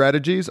Veteran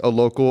Strategies, a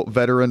local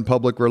veteran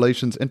public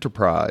relations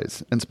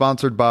enterprise, and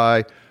sponsored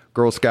by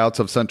Girl Scouts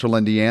of Central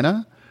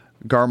Indiana,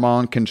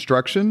 Garmon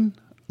Construction,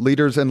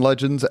 Leaders and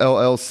Legends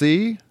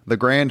LLC, the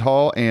Grand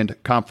Hall and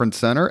Conference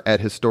Center at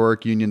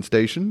Historic Union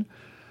Station,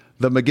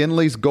 the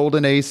McGinley's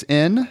Golden Ace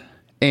Inn,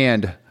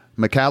 and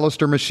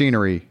McAllister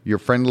Machinery, your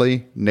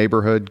friendly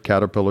neighborhood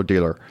Caterpillar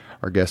dealer.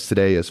 Our guest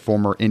today is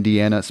former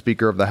Indiana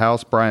Speaker of the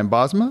House, Brian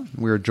Bosma.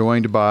 We are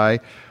joined by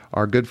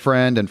our good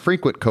friend and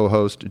frequent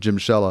co-host, Jim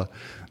Shella.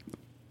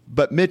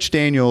 But Mitch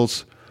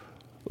Daniels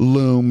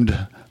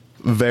loomed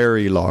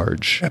very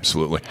large.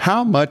 Absolutely.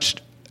 How much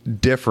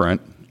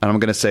different, and I'm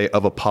going to say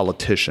of a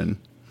politician,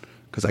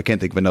 because I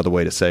can't think of another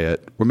way to say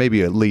it, or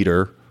maybe a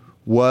leader,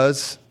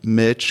 was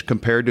Mitch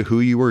compared to who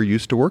you were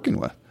used to working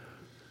with?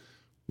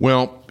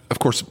 Well, of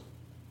course,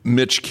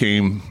 Mitch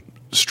came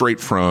straight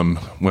from,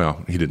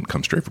 well, he didn't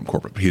come straight from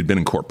corporate, but he had been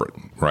in corporate,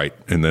 right?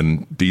 And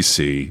then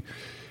DC.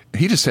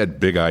 He just had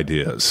big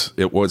ideas.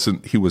 He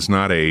wasn't just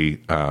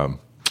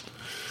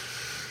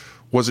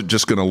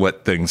going to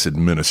let things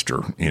administer.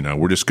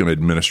 We're just going to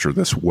administer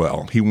this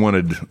well. He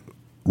wanted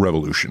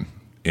revolution,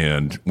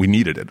 and we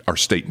needed it. Our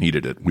state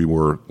needed it. We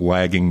were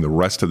lagging the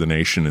rest of the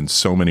nation in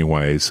so many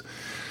ways.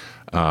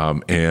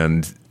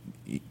 And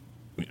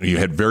you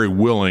had very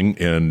willing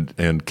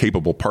and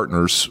capable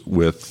partners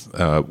with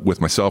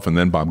myself, and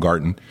then Bob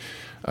Garton,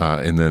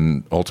 and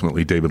then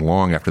ultimately David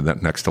Long after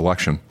that next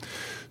election.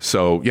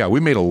 So yeah,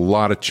 we made a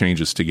lot of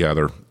changes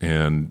together,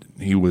 and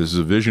he was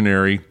a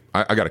visionary.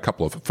 I got a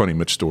couple of funny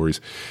Mitch stories.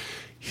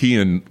 He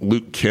and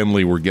Luke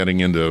Kenley were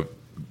getting into a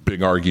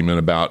big argument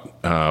about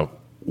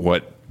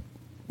what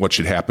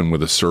should happen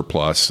with a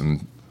surplus,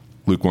 and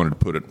Luke wanted to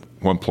put it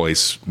one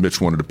place,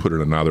 Mitch wanted to put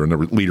it another, and there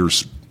were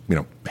leaders,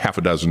 half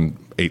a dozen,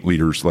 8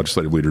 leaders,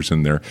 legislative leaders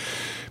in there.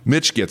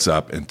 Mitch gets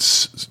up and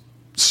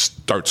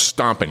starts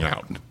stomping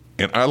out,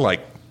 and I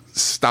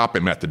stop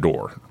him at the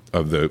door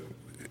of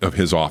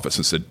his office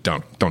and said,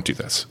 "Don't do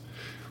this.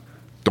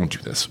 Don't do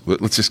this.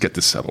 Let's just get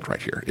this settled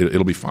right here.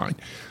 It'll be fine."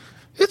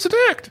 It's an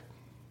act.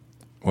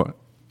 What?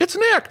 It's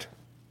an act.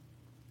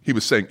 He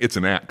was saying it's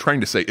an act,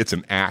 trying to say it's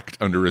an act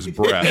under his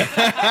breath.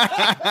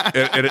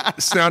 and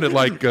it sounded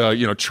like,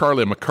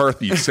 Charlie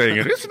McCarthy saying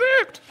it. It's an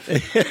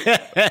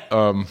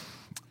act.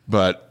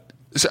 But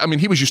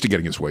he was used to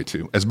getting his way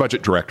too. As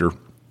budget director,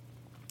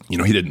 he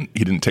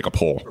didn't take a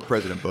poll.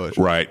 President Bush.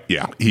 Right.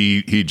 Yeah.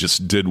 He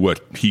just did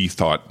what he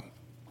thought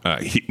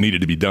he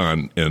needed to be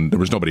done, and there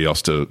was nobody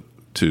else to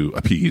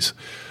appease.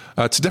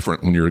 It's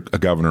different when you're a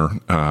governor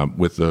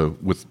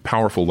with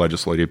powerful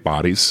legislative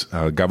bodies.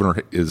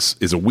 Governor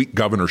is a weak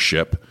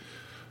governorship.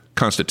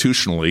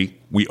 Constitutionally,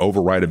 we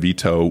override a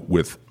veto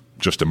with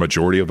just a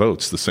majority of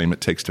votes, the same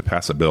it takes to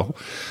pass a bill.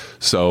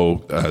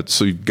 So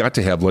you've got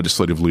to have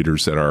legislative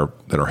leaders that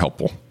are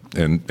helpful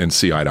and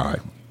see eye to eye.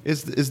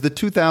 Is the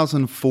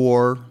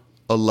 2004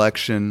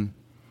 election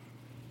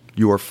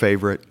your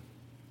favorite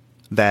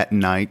that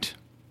night?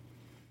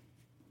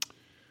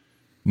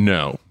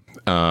 No.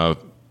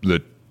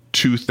 The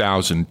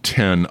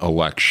 2010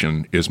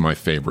 election is my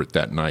favorite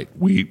that night.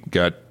 We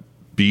got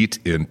beat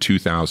in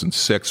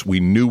 2006. We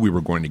knew we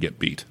were going to get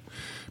beat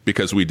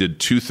because we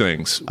did two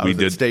things. We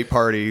did state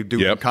party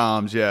doing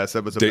comms. Yes,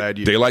 that was a bad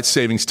year. Daylight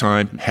savings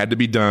time had to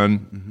be done.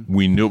 Mm-hmm.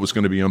 We knew it was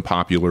going to be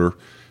unpopular.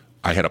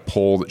 I had a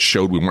poll that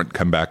showed we weren't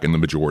come back in the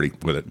majority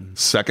with it. Mm-hmm.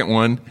 Second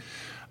one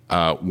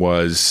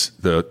was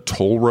the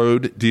toll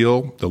road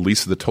deal, the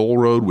lease of the toll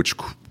road,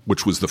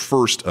 which was the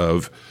first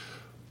of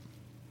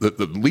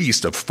the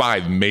least of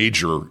 5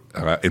 major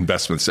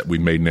investments that we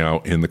made now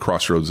in the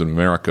crossroads of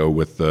America,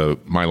 with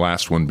my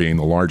last one being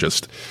the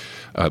largest,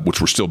 which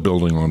we're still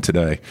building on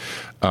today.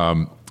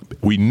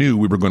 We knew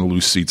we were going to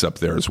lose seats up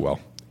there as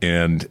well.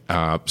 And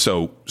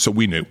so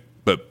we knew.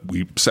 But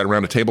we sat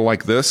around a table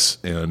like this,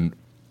 and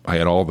I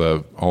had all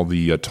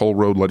the toll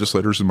road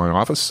legislators in my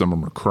office. Some of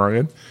them are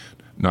crying.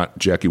 Not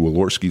Jackie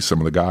Walorski, some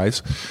of the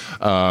guys,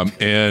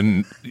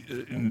 and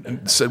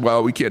said,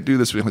 "Well, we can't do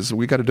this." I said,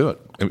 "We got to do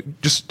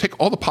it. Just take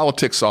all the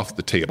politics off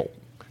the table.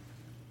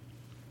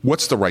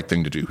 What's the right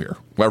thing to do here?"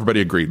 Well,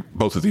 everybody agreed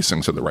both of these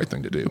things are the right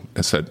thing to do.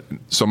 I said,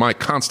 so my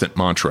constant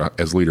mantra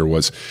as leader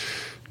was,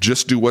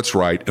 just do what's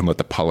right and let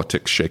the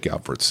politics shake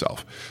out for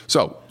itself.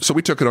 So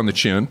we took it on the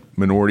chin,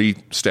 minority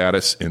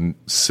status in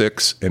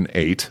 6 and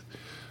 8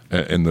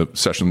 in the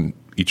session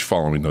each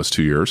following those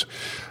 2 years,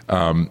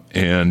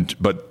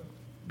 but.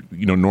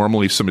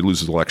 Normally if somebody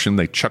loses the election,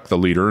 they chuck the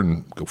leader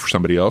and go for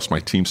somebody else. My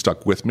team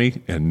stuck with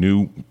me and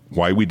knew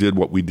why we did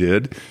what we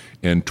did.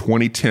 In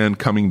 2010,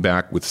 coming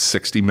back with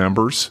 60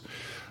 members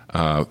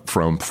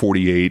from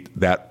 48,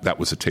 that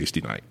was a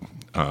tasty night.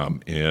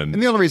 And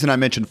the only reason I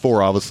mentioned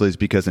 4, obviously, is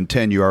because in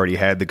 10 you already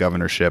had the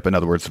governorship. In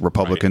other words, the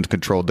Republicans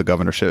controlled the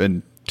governorship.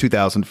 In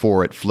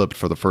 2004, it flipped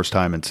for the first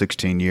time in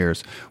 16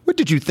 years. What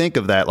did you think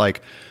of that?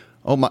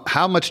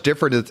 How much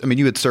different is?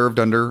 You had served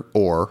under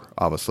Orr,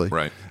 obviously,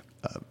 right?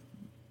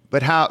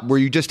 But how were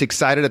you just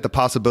excited at the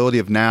possibility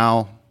of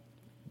now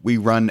we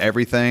run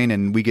everything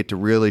and we get to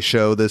really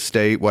show this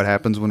state what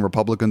happens when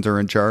Republicans are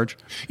in charge?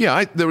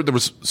 Yeah, there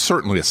was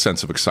certainly a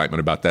sense of excitement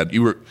about that.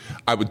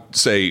 I would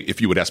say, if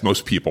you would ask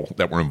most people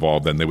that were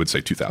involved, then they would say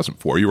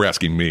 2004. You were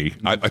asking me.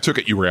 I took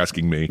it you were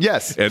asking me.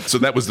 Yes. And so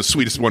that was the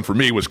sweetest one for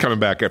me, was coming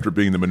back after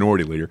being the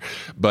minority leader.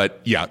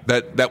 But yeah,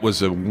 that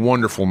was a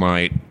wonderful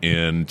night,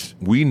 and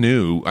we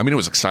knew, it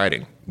was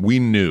exciting. We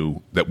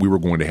knew that we were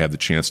going to have the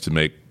chance to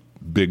make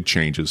big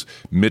changes.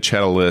 Mitch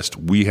had a list.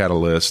 We had a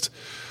list.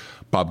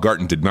 Bob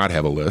Garton did not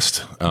have a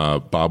list.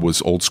 Bob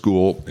was old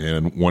school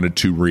and wanted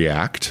to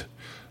react,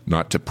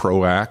 not to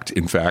proact.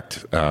 In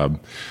fact,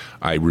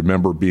 I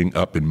remember being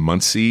up in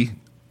Muncie,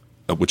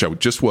 which I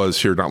just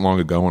was here not long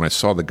ago, and I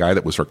saw the guy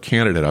that was our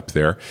candidate up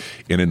there.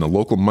 And in the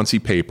local Muncie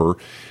paper,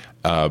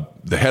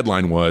 the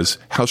headline was,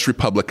 House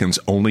Republicans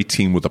only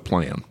team with a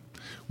plan.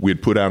 We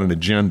had put out an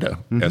agenda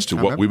as to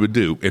what we would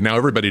do. And now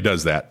everybody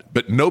does that.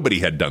 But nobody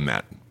had done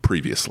that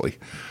previously,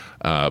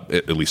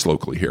 at least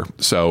locally here.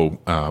 So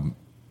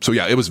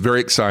yeah, it was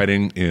very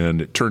exciting,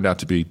 and it turned out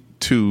to be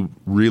 2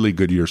 really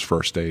good years for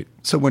our state.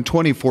 So when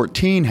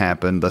 2014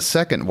 happened, the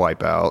second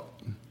wipeout,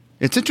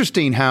 it's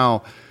interesting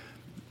how,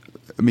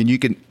 I mean, you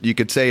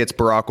could say it's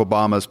Barack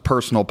Obama's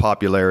personal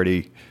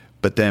popularity,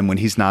 but then when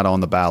he's not on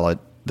the ballot,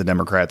 the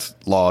Democrats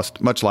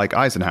lost, much like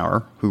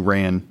Eisenhower, who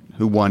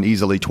won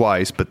easily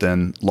twice, but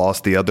then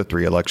lost the other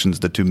 3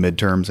 elections, the 2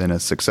 midterms and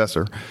his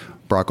successor.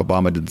 Barack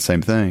Obama did the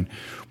same thing.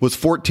 Was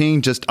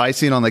 14 just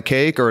icing on the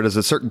cake, or at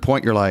a certain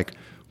point you're like,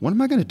 what am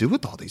I going to do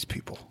with all these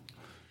people?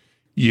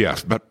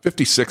 Yes, about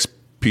 56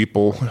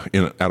 people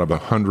out of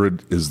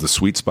 100 is the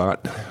sweet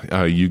spot.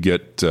 You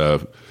get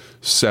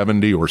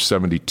 70 or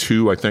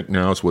 72, I think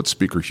now is what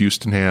Speaker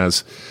Houston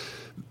has.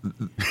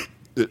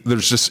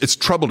 It's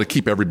trouble to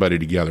keep everybody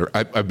together.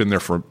 I've been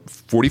there for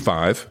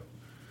 45,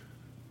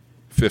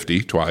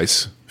 50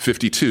 twice,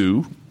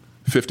 52,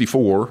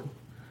 54,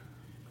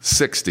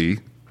 60,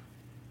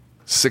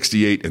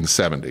 68, and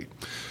 70.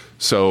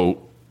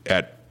 So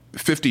at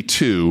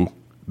 52,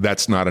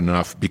 that's not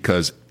enough,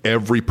 because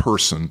every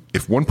person,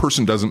 if one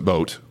person doesn't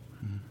vote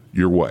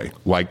your way,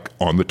 like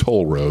on the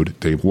toll road,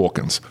 Dave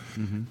Wilkins,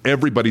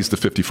 everybody's the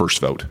 51st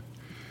vote.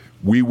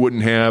 We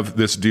wouldn't have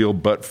this deal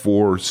but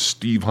for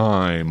Steve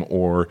Heim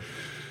or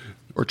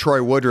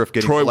Troy Woodruff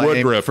getting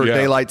blamed for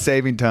daylight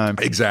saving time.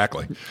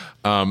 Exactly.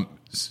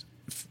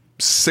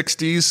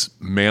 60s,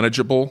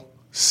 manageable.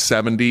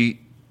 70,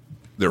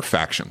 they're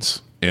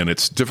factions. And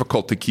it's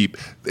difficult to keep.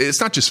 It's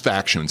not just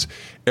factions.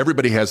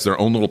 Everybody has their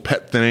own little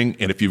pet thing.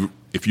 And if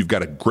you've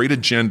got a great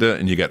agenda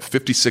and you got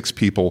 56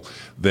 people,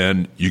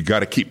 then you got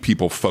to keep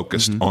people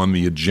focused on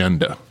the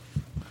agenda.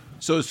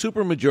 So a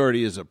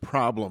supermajority is a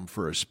problem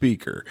for a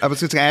speaker. I was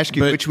just going to ask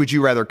you, which would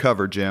you rather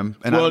cover, Jim?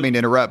 And I don't mean to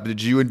interrupt, but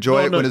did you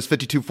enjoy it when it's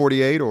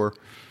 52-48 or?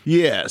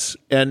 Yes,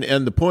 and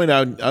the point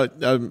I'm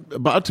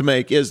about to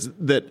make is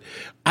that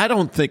I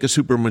don't think a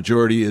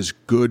supermajority is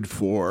good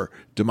for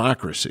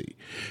democracy.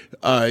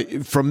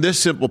 From this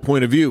simple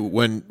point of view,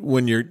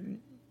 when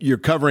you're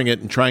covering it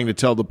and trying to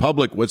tell the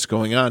public what's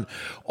going on,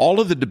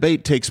 all of the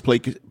debate takes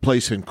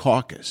place in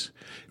caucus.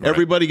 Right.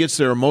 Everybody gets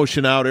their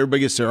emotion out, everybody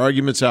gets their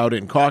arguments out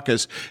in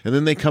caucus, and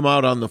then they come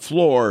out on the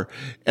floor,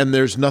 and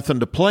there's nothing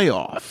to play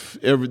off.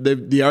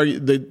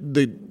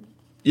 The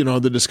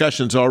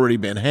discussion's already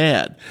been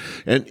had,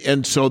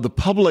 and so the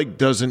public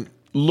doesn't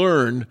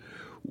learn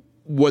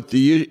what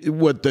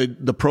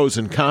the pros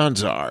and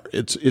cons are.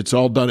 It's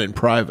all done in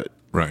private.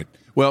 Right.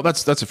 Well,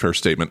 that's a fair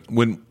statement.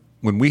 When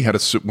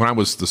I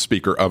was the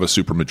speaker of a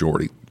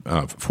supermajority,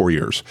 4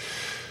 years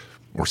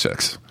or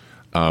 6,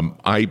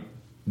 I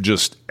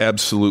just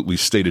absolutely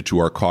stated to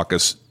our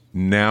caucus,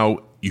 now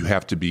you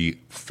have to be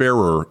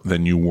fairer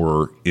than you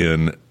were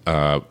in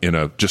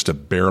just a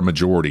bare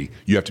majority.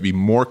 You have to be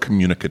more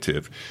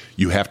communicative.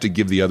 You have to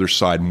give the other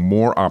side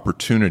more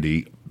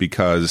opportunity,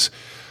 because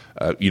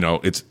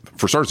it's,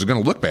 for starters, it's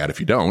going to look bad if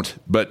you don't,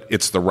 but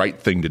it's the right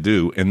thing to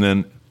do. And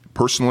then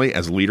personally,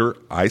 as leader,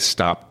 I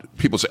stopped.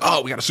 People say,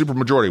 "Oh, we got a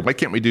supermajority. Why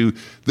can't we do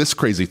this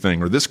crazy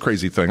thing or this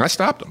crazy thing?" I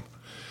stopped them.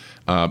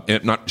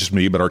 And not just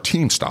me, but our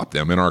team stopped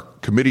them, and our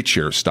committee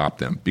chairs stopped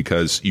them,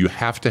 because you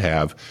have to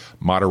have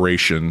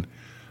moderation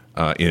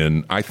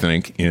in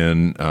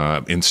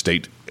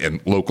state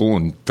and local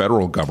and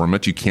federal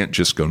government. You can't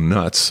just go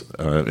nuts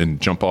and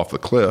jump off the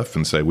cliff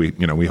and say we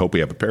hope we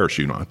have a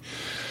parachute on.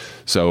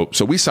 So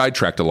we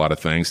sidetracked a lot of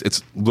things. It's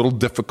a little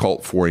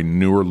difficult for a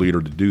newer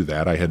leader to do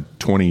that. I had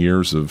 20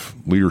 years of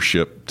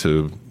leadership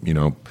to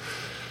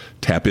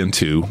tap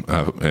into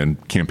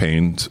and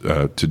campaigns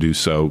to do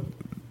so.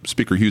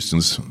 Speaker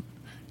Houston's,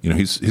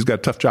 he's got a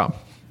tough job.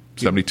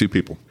 72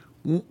 people.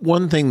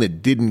 One thing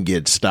that didn't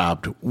get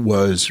stopped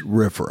was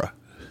RFRA,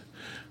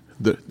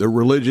 the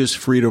Religious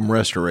Freedom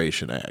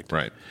Restoration Act.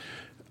 Right.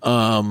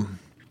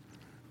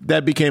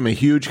 That became a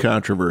huge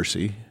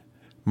controversy.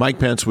 Mike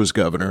Pence was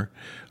governor.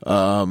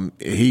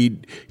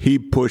 He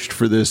pushed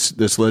for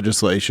this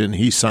legislation.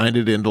 He signed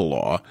it into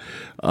law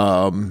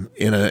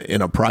in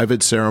a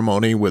private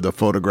ceremony with a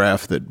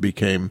photograph that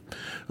became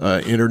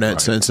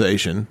internet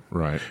sensation.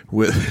 Right.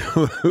 With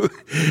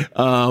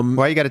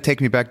why you got to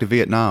take me back to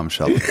Vietnam,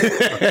 Sheldon?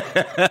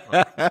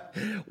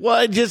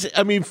 Well,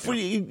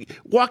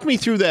 walk me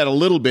through that a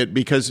little bit,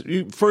 because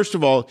first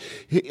of all,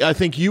 I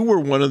think you were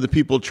one of the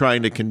people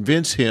trying to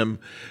convince him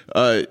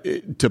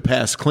to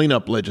pass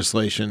cleanup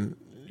legislation.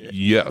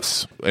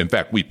 Yes. In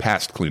fact, we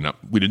passed cleanup.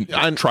 We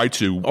didn't try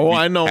to. Oh,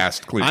 I know.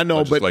 Passed cleanup I know,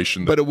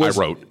 legislation but I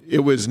wrote. It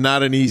was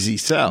not an easy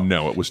sell.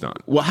 No, it was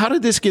not. Well, how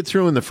did this get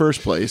through in the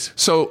first place?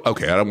 So,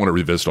 okay, I don't want to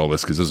revisit all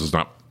this, because this is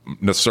not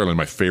necessarily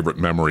my favorite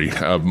memory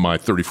of my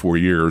 34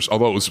 years,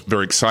 although it was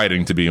very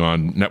exciting to be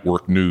on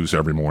network news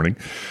every morning.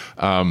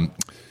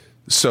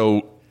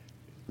 So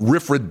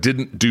RFRA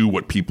didn't do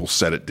what people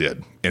said it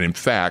did. And in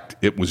fact,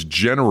 it was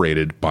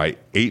generated by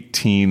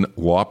 18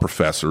 law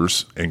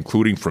professors,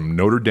 including from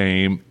Notre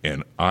Dame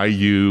and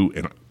IU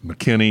and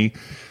McKinney,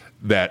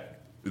 that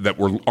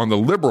were on the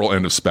liberal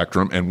end of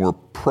spectrum and were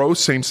pro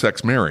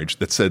same-sex marriage,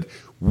 that said,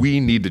 we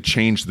need to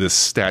change this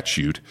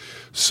statute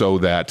so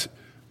that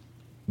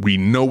we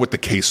know what the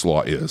case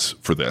law is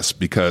for this,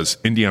 because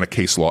Indiana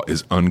case law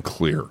is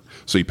unclear.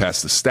 So he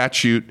passed the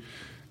statute,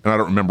 and I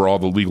don't remember all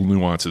the legal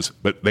nuances,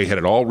 but they had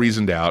it all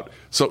reasoned out.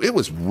 So it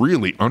was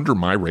really under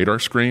my radar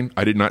screen.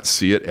 I did not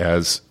see it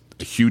as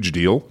a huge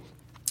deal.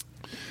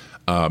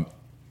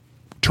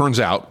 Turns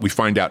out, we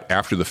find out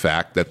after the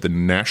fact that the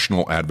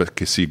national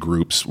advocacy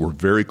groups were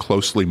very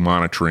closely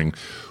monitoring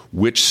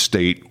which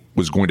state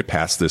was going to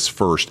pass this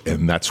first,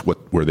 and that's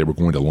where they were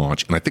going to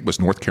launch. And I think it was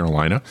North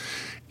Carolina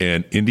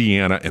and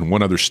Indiana and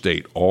one other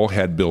state all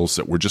had bills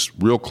that were just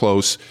real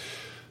close.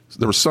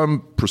 There was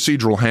some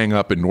procedural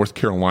hang-up in North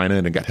Carolina,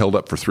 and it got held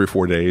up for 3 or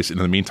 4 days. And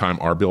in the meantime,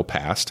 our bill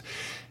passed.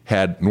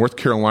 Had North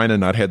Carolina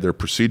not had their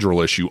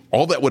procedural issue,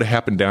 all that would have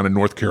happened down in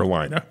North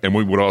Carolina. And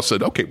we would all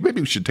said, okay,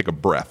 maybe we should take a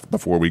breath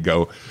before we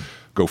go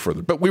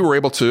further. But we were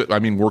able to,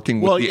 working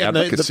with the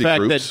advocacy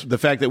groups. The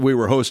fact that we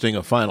were hosting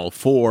a Final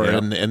Four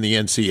and the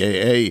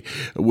NCAA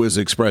was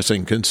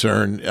expressing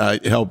concern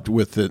helped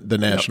with the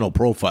national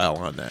profile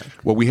on that.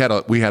 Well, we had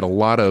a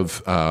lot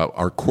of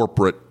our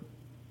corporate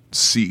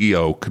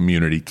CEO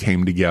community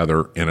came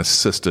together and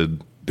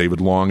assisted David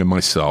Long and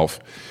myself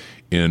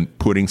in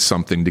putting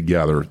something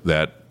together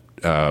that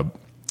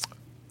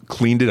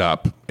cleaned it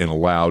up and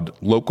allowed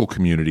local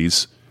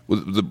communities.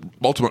 The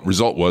ultimate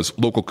result was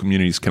local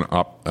communities can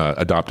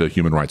adopt a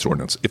human rights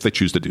ordinance if they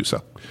choose to do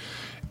so,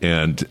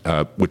 and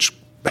which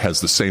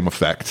has the same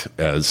effect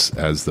as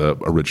the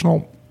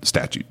original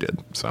statute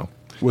did. So,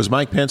 was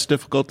Mike Pence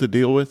difficult to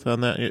deal with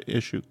on that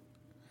issue?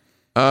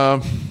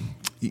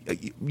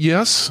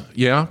 Yes,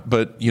 yeah,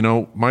 but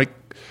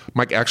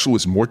Mike actually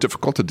was more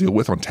difficult to deal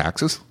with on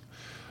taxes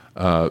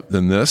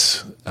than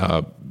this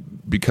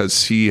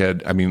because he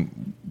had.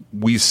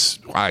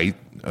 I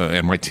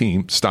and my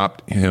team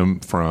stopped him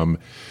from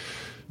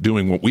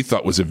doing what we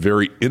thought was a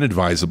very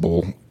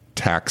inadvisable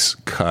tax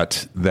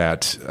cut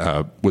that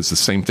was the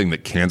same thing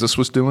that Kansas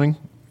was doing.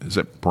 Is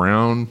it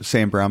Brown?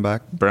 Sam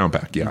Brownback?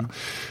 Brownback, yeah. Mm-hmm.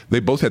 They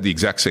both had the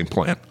exact same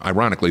plan.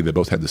 Ironically, they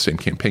both had the same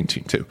campaign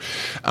team, too.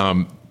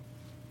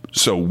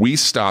 So we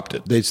stopped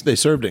it. They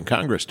served in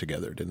Congress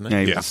together, didn't they?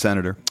 Yeah, he was a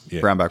senator. Yeah.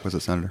 Brownback was a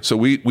senator. So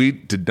we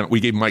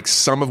gave Mike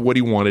some of what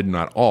he wanted,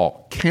 not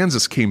all.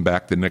 Kansas came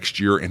back the next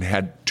year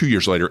and 2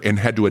 years later and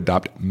had to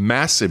adopt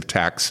massive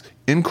tax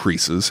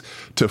increases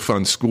to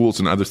fund schools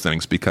and other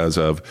things because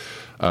of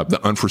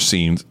the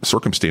unforeseen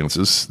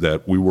circumstances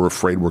that we were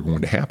afraid were going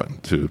to happen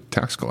to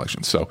tax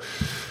collection. So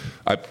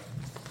I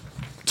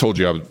told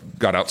you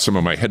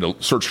I had to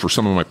search for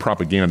some of my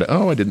propaganda.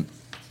 Oh, I didn't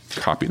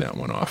copy that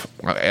one off.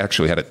 I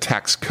actually had a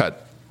tax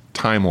cut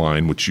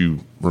timeline, which you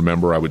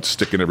remember I would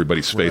stick in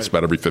everybody's face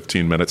about every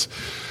 15 minutes.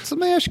 So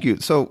let me ask you,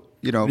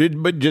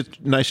 but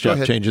just nice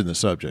job changing the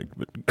subject.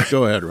 But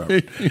go ahead,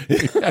 Robert.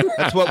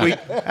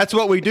 That's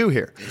what we do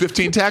here.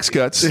 15 tax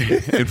cuts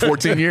in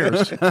 14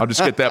 years. I'll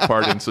just get that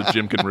part in so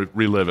Jim can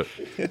relive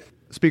it.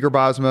 Speaker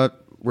Bosma,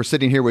 we're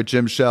sitting here with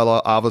Jim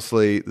Shella,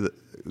 obviously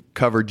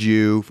covered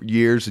you for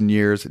years and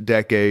years,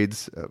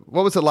 decades.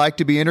 What was it like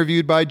to be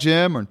interviewed by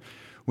Jim? Or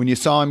when you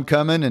saw him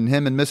coming and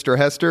him and Mr.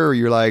 Hester, or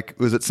you're like,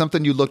 was it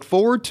something you looked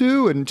forward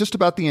to? And just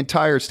about the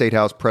entire State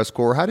House press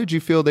corps, how did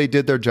you feel they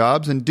did their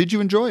jobs, and did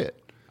you enjoy it?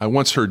 I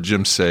once heard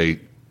Jim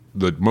say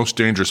the most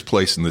dangerous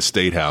place in the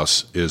State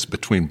House is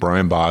between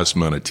Brian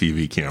Bosma and a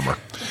TV camera.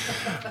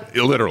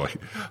 Literally.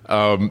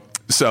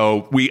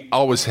 So we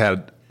always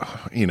had,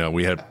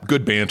 we had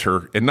good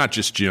banter, and not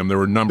just Jim. There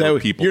were a number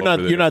of people. You're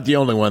not the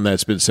only one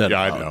that's been said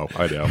about.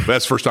 I know.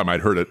 That's the first time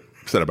I'd heard it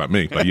said about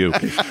me, by you.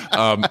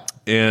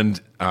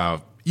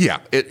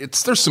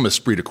 There's some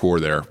esprit de corps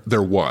there.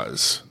 There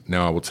was.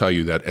 Now, I will tell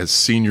you that as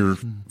senior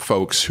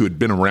folks who had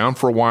been around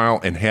for a while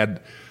and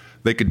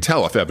they could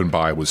tell if Evan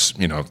Bayh was,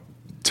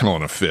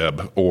 telling a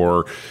fib,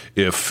 or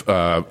if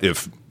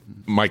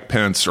Mike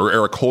Pence or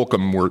Eric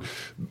Holcomb were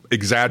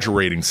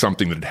exaggerating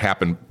something that had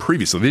happened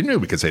previously. They knew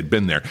because they'd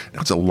been there. Now,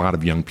 it's a lot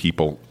of young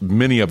people,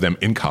 many of them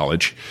in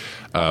college,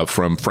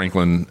 from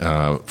Franklin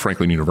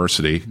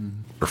University.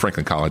 Or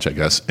Franklin College, I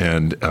guess,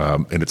 and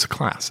it's a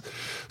class.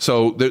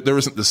 So there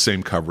isn't the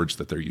same coverage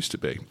that there used to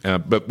be.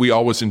 But we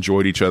always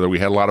enjoyed each other. We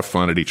had a lot of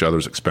fun at each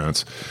other's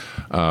expense,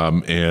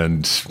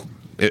 and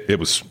it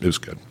was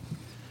good.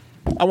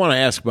 I want to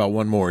ask about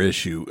one more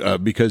issue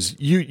because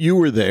you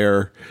were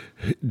there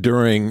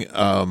during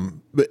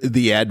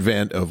the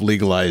advent of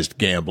legalized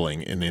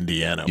gambling in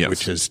Indiana, yes,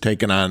 which has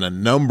taken on a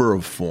number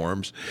of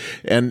forms.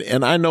 And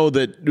I know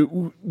that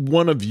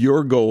one of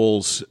your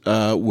goals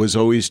was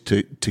always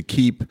to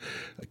keep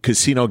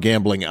casino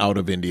gambling out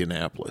of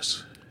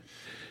Indianapolis.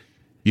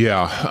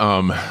 Yeah,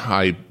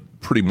 I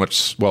pretty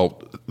much,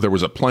 well, there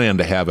was a plan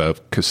to have a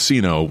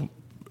casino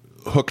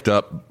hooked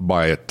up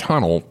by a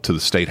tunnel to the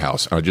State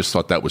House. I just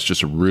thought that was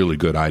just a really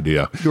good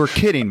idea. You're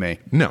kidding me.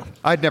 No.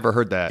 I'd never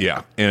heard that.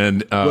 Yeah.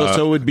 And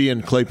so it would be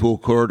in Claypool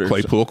Court.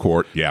 Claypool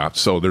Court, yeah.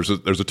 So there's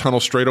a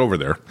tunnel straight over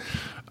there.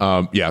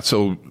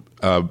 So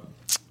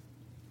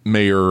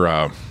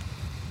Mayor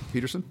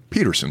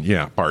Peterson,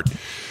 yeah, Bart,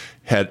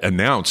 had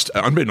announced,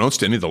 unbeknownst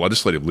to any of the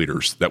legislative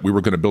leaders, that we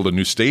were going to build a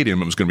new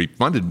stadium. It was going to be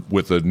funded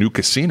with a new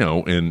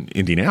casino in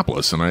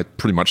Indianapolis. And I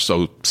pretty much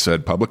so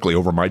said publicly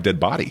over my dead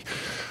body.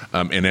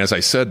 And as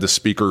I said, the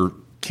speaker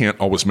can't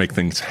always make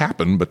things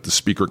happen, but the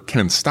speaker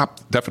can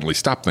definitely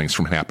stop things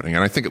from happening.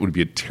 And I think it would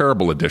be a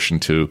terrible addition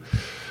to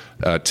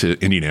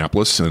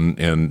Indianapolis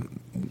and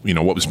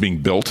what was being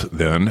built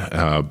then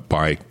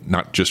by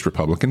not just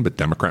Republican but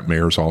Democrat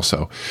mayors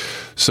also.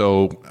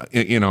 So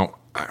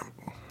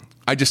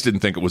I just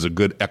didn't think it was a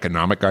good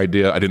economic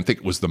idea. I didn't think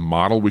it was the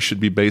model we should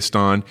be based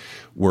on.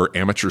 We're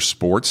amateur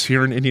sports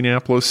here in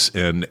Indianapolis,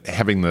 and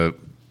having the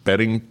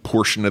betting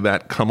portion of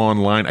that come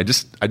online, I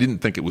didn't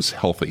think it was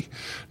healthy.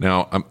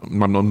 Now,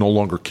 I'm no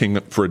longer king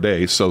for a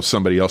day, so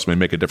somebody else may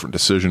make a different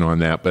decision on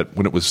that. But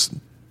when it was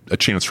a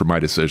chance for my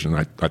decision,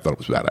 I thought it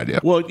was a bad idea.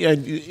 Well,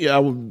 yeah.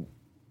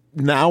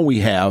 Now we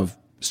have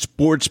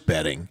sports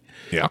betting,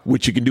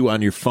 which you can do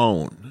on your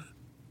phone.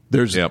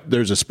 There's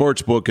a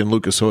sports book in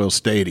Lucas Oil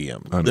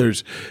Stadium.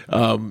 There's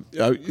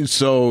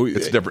so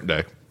it's a different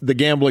day. The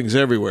gambling's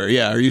everywhere.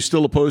 Yeah. Are you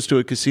still opposed to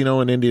a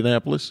casino in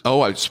Indianapolis? Oh,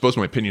 I suppose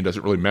my opinion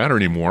doesn't really matter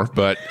anymore.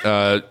 But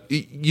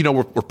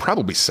we're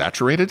probably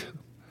saturated.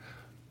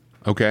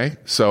 Okay,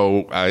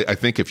 so I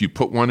think if you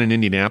put one in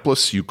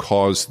Indianapolis, you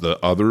cause the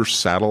other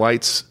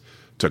satellites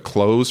to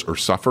close or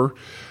suffer.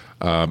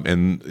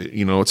 And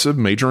it's a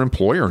major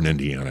employer in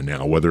Indiana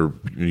now, whether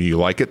you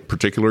like it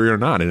particularly or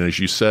not. And as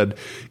you said,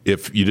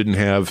 if you didn't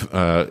have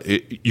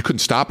you couldn't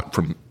stop it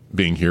from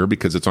being here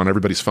because it's on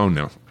everybody's phone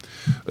now.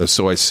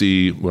 So I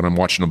see when I'm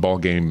watching a ball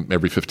game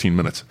every 15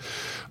 minutes.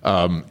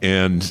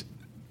 And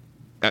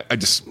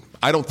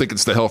I don't think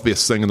it's the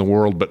healthiest thing in the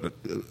world, but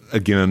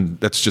again,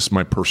 that's just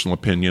my personal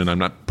opinion. I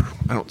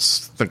don't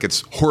think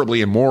it's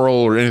horribly immoral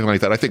or anything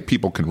like that. I think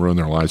people can ruin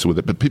their lives with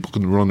it, but people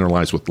can ruin their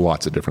lives with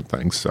lots of different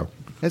things. So,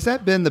 has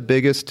that been the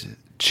biggest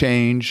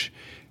change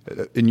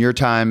in your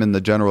time in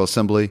the General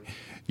Assembly?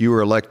 You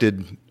were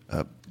elected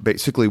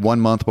basically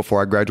 1 month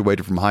before I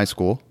graduated from high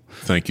school.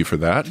 Thank you for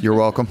that. You're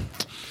welcome.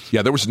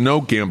 Yeah, there was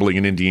no gambling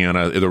in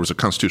Indiana. There was a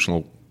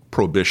constitutional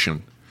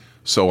prohibition.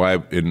 So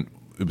it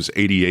was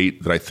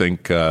 88 that I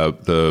think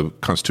the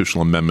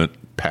constitutional amendment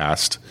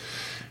passed,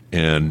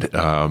 and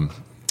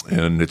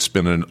it's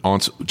been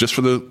just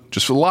for the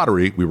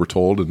lottery, we were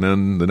told, and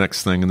then the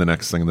next thing and the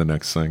next thing and the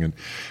next thing. And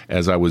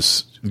as I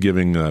was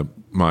giving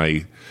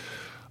my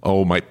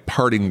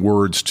parting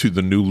words to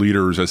the new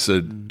leaders, I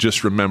said,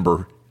 just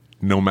remember,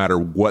 no matter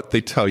what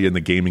they tell you in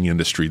the gaming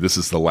industry, this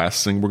is the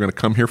last thing we're going to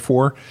come here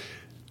for.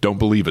 Don't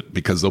believe it,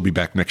 because they'll be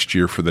back next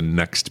year for the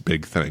next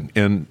big thing.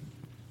 And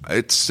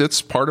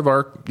it's part of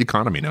our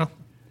economy now.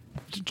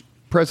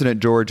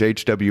 President George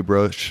H.W.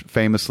 Bush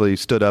famously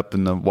stood up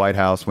in the White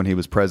House when he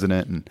was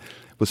president and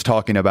was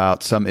talking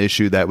about some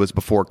issue that was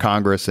before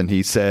Congress, and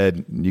he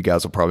said, you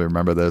guys will probably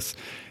remember this,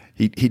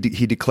 he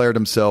declared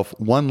himself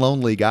one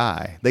lonely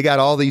guy. They got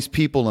all these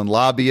people and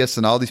lobbyists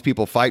and all these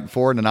people fighting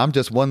for it, and I'm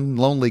just one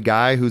lonely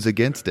guy who's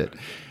against it.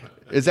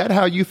 Is that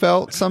how you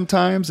felt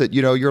sometimes? That,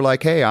 you're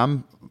like, hey,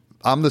 I'm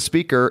the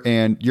speaker,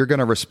 and you're going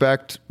to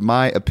respect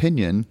my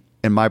opinion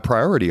and my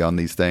priority on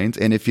these things.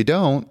 And if you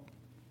don't,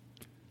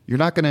 you're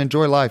not going to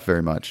enjoy life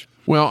very much.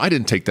 Well, I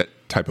didn't take that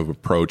type of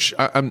approach.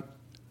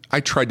 I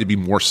tried to be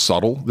more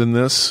subtle than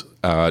this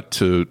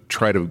to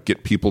try to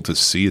get people to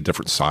see a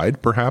different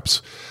side,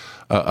 perhaps,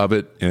 of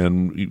it.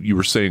 And you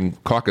were saying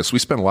caucus. We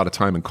spent a lot of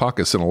time in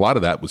caucus, and a lot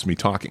of that was me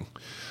talking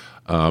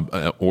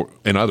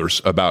and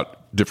others about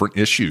different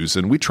issues,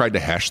 and we tried to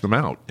hash them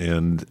out.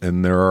 And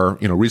there are,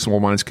 reasonable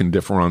minds can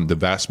differ on the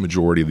vast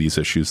majority of these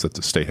issues that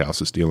the State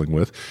House is dealing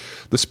with.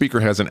 The Speaker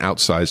has an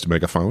outsized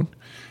megaphone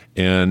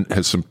and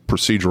has some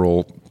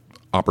procedural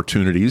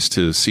opportunities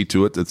to see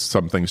to it that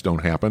some things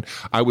don't happen.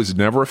 I was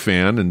never a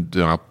fan, and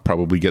I'll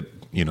probably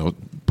get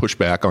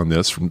pushback on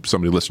this from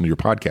somebody listening to your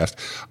podcast.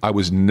 I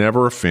was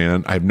never a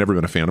fan. I've never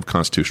been a fan of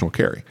constitutional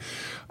carry,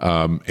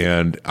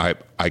 and I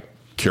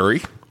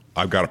carry.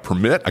 I've got a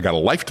permit. I got a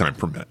lifetime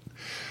permit.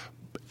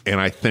 And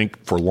I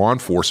think for law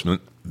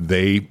enforcement,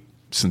 they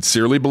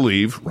sincerely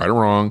believe, right or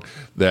wrong,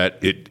 that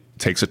it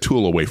takes a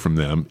tool away from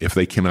them if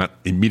they cannot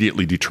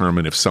immediately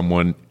determine if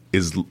someone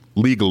is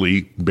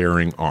legally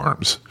bearing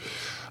arms.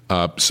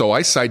 So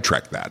I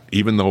sidetracked that,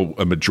 even though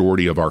a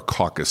majority of our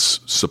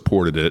caucus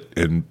supported it,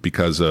 and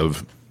because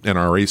of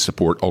NRA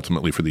support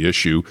ultimately for the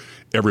issue,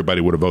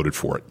 everybody would have voted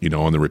for it,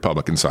 on the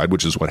Republican side,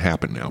 which is what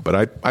happened now. But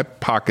I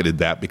pocketed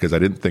that because I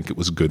didn't think it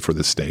was good for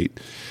the state.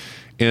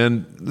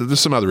 And there's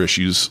some other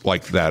issues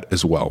like that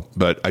as well.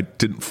 But I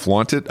didn't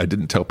flaunt it. I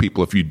didn't tell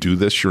people, if you do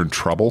this, you're in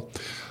trouble.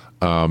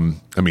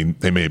 They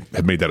may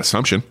have made that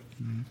assumption.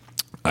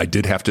 I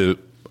did have to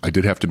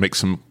make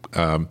some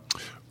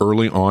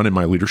early on in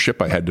my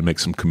leadership, I had to make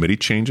some committee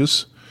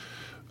changes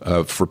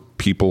for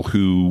people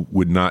who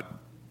would not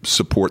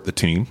support the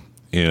team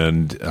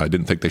and I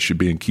didn't think they should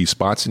be in key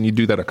spots. And you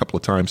do that a couple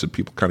of times and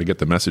people kind of get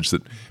the message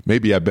that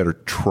maybe I better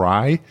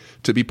try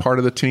to be part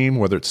of the team,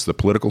 whether it's the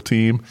political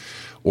team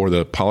or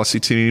the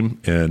policy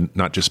team, and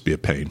not just be a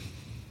pain.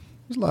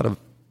 There's a lot of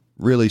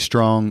really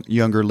strong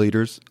younger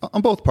leaders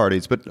on both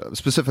parties, but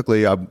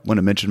specifically I want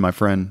to mention my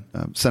friend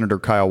Senator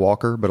Kyle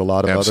Walker, but a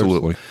lot of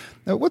Absolutely. others.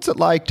 Now, what's it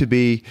like to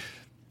be,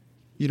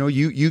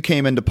 you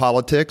came into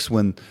politics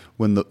when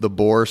the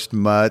Borst,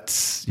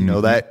 Mutz,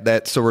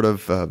 that sort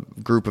of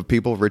group of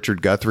people,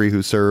 Richard Guthrie,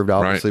 who served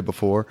obviously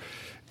before,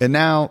 and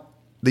now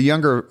the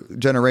younger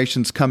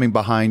generation's coming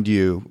behind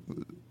you.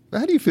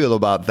 How do you feel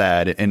about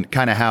that and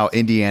kind of how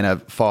Indiana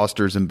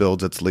fosters and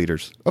builds its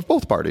leaders of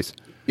both parties?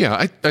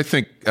 Yeah, I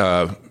think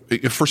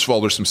first of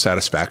all, there's some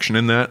satisfaction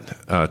in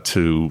that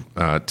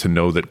to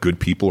know that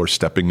good people are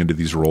stepping into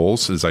these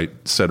roles. As I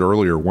said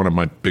earlier, one of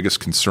my biggest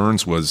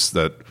concerns was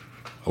that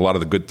a lot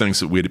of the good things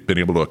that we had been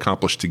able to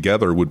accomplish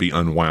together would be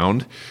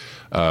unwound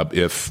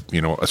if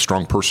a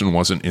strong person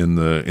wasn't in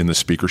the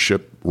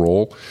speakership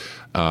role.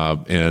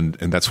 And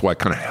that's why I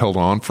kind of held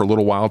on for a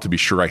little while to be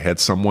sure I had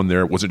someone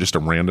there. It wasn't just a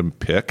random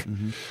pick.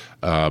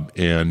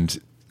 Mm-hmm.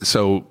 And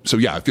so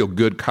yeah, I feel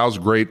good. Kyle's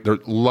great. There are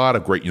a lot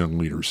of great young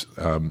leaders.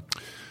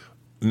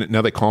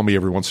 Now they call me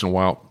every once in a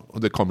while.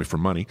 They call me for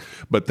money,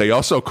 but they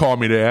also call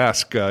me to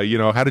ask,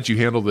 how did you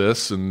handle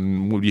this?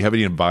 And do you have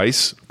any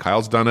advice?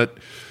 Kyle's done it.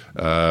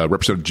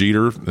 Representative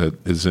Jeter,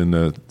 that is in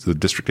the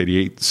District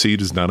 88 seat,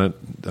 has done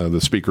it. The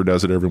Speaker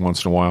does it every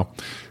once in a while.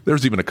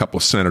 There's even a couple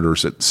of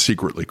senators that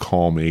secretly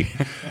call me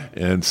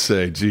and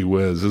say, gee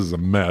whiz, this is a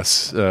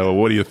mess.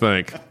 What do you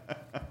think?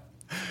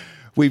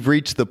 We've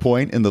reached the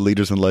point in the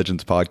Leaders and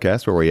Legends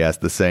podcast where we ask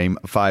the same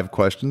 5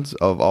 questions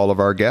of all of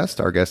our guests.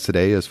 Our guest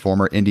today is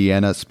former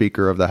Indiana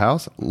Speaker of the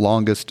House,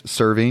 longest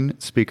serving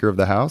Speaker of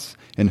the House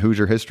in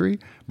Hoosier history,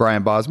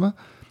 Brian Bosma.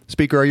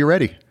 Speaker, are you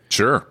ready?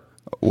 Sure.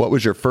 What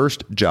was your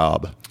first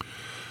job?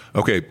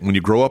 Okay, when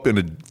you grow up in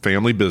a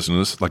family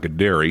business like a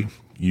dairy,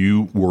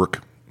 you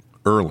work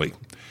early.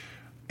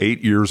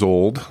 8 years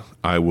old,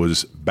 I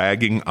was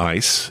bagging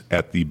ice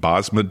at the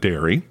Bosma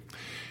Dairy,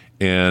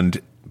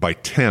 and by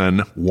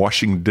 10,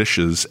 washing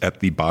dishes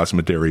at the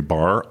Bosma Dairy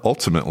bar,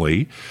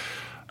 ultimately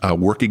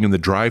working in the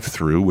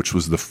drive-thru, which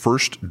was the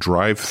first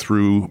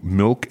drive-thru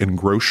milk and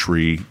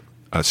grocery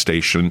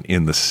station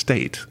in the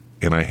state.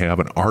 And I have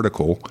an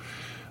article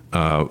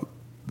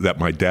that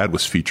my dad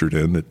was featured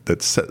in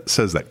that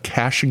says that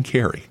cash and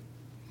carry.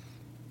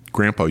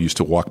 Grandpa used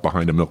to walk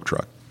behind a milk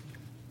truck.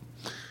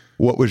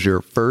 What was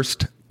your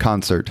first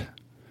concert?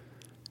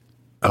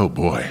 Oh,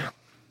 boy.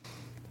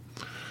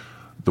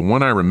 The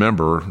one I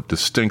remember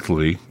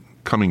distinctly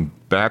coming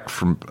back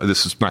from,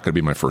 this is not going to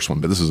be my first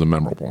one, but this is a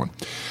memorable one.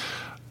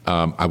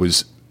 I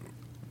was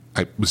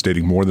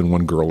dating more than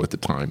one girl at the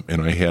time,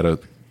 and I had a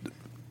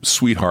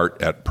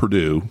sweetheart at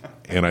Purdue,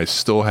 and I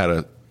still had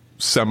a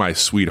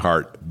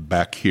semi-sweetheart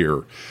back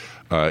here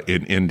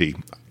in Indy.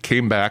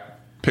 Came back,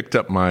 picked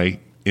up my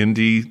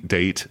Indy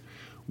date.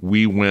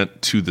 We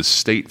went to the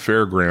state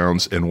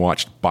fairgrounds and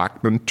watched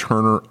Bachman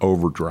Turner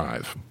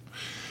Overdrive.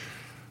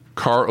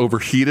 Car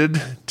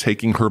overheated,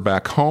 taking her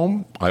back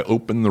home. I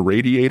opened the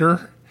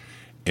radiator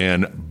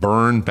and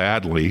burned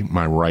badly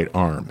my right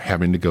arm,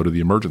 having to go to the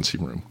emergency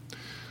room.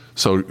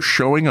 So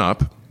showing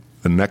up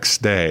the next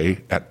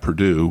day at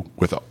Purdue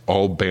with an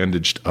all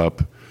bandaged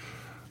up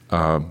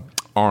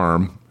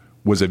arm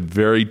was a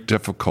very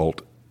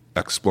difficult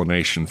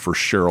explanation for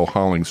Cheryl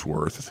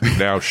Hollingsworth,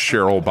 now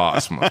Cheryl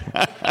Bosma,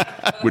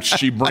 which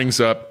she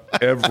brings up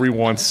every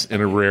once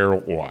in a rare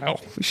while.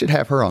 We should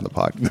have her on the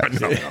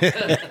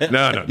podcast.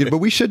 No. Yeah, but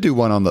we should do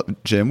one on the,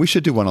 Jim, we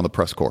should do one on the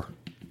press corps.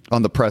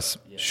 On the press.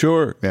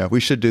 Sure. Yeah, we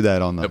should do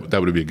that on the That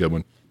would be a good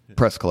one.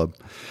 press club.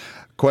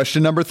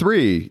 Question number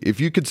 3. If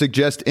you could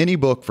suggest any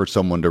book for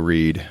someone to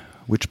read,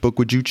 which book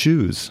would you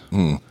choose?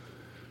 Boy,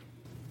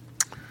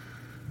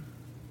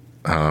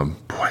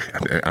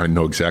 I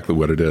know exactly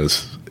what it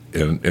is,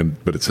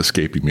 but it's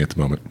escaping me at the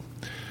moment.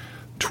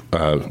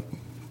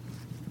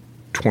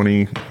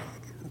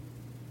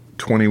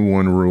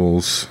 21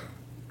 Rules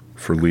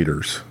for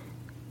Leaders.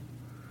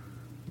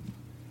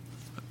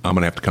 I'm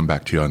going to have to come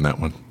back to you on that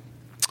one.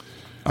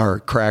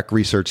 Our crack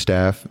research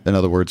staff, in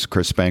other words,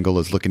 Chris Spangle,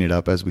 is looking it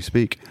up as we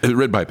speak. It's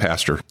read by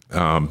Pastor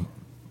John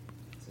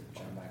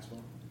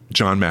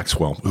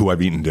Maxwell, who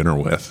I've eaten dinner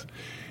with.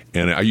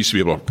 And I used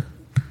to be able to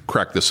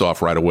crack this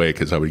off right away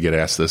because I would get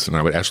asked this, and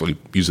I would actually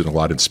use it a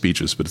lot in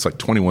speeches. But it's like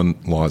 21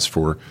 laws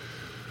for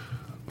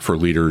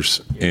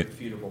leaders.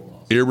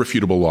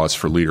 Irrefutable laws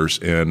for leaders.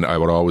 And I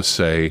would always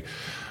say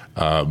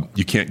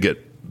you can't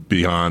get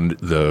beyond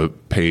the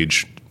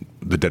page,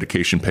 the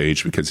dedication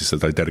page, because he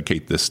says, I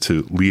dedicate this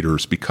to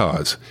leaders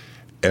because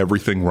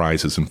everything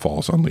rises and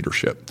falls on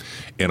leadership.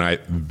 And I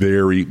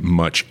very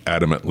much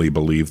adamantly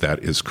believe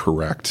that is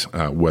correct,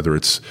 whether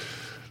it's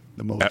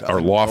at our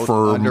law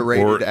firm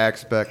underrated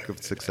aspect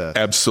of success.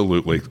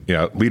 Absolutely.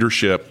 Yeah.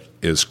 Leadership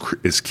is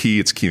key.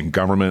 It's key in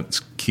government.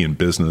 It's key in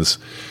business.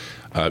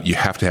 You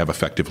have to have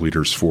effective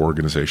leaders for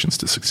organizations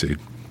to succeed.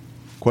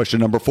 Question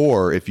number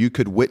 4. If you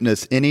could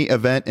witness any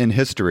event in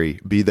history,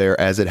 be there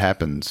as it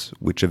happens,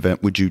 which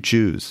event would you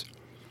choose?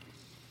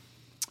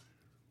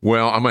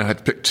 Well, I'm going to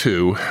have to pick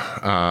 2.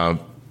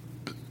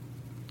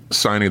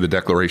 Signing the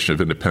Declaration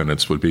of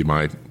Independence would be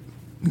my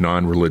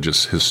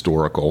non-religious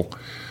historical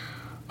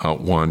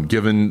one.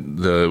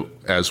 Given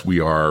as we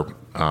are,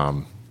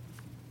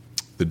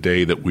 the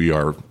day that we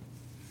are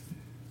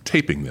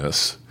taping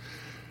this,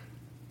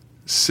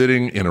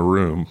 sitting in a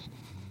room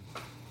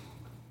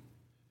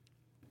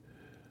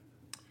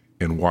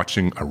and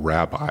watching a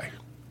rabbi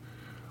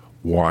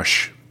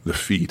wash the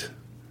feet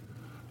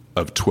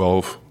of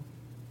 12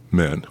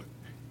 men,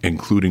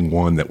 including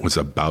one that was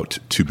about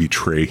to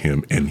betray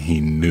him, and he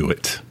knew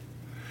it.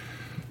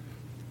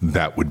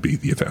 That would be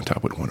the event I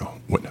would want to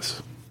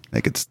witness. I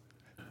think it's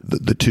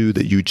the 2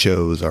 that you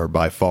chose are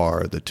by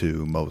far the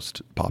 2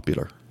 most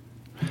popular.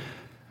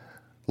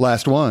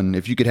 Last one.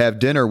 If you could have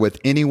dinner with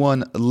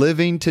anyone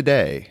living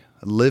today,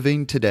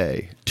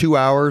 2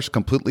 hours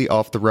completely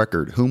off the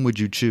record, whom would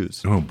you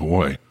choose? Oh,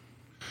 boy.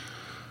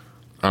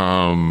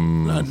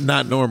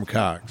 Not Norm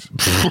Cox.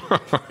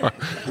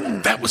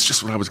 That was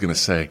just what I was going to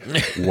say.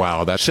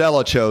 Wow.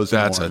 Shella chose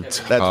that's Norm. a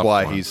tough That's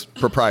why one. he's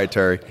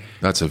proprietary.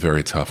 That's a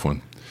very tough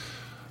one.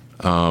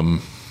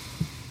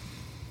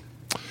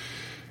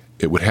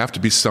 It would have to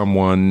be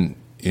someone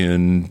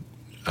in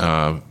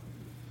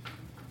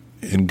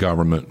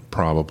government,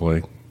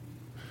 probably.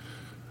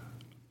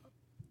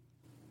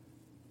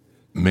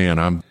 Man,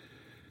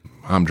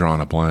 I'm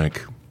drawing a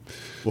blank.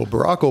 Well,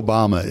 Barack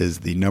Obama is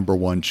the number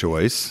 1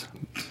 choice.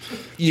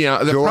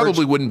 Yeah, that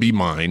probably wouldn't be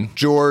mine.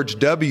 George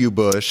W.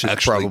 Bush is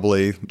Actually,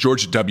 probably...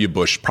 George W.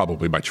 Bush,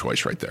 probably my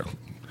choice right there.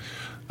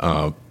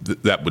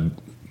 That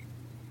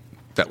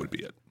would be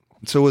it.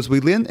 So as we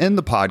end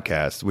the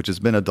podcast, which has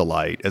been a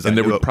delight, And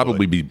there would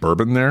probably be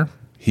bourbon there.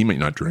 He may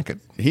not drink it,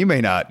 he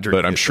may not drink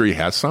but I'm it. sure he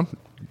has some.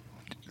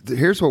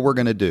 Here's what we're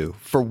going to do.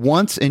 For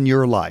once in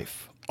your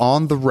life,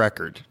 on the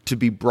record, to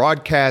be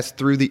broadcast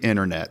through the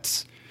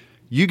internets,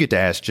 you get to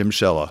ask Jim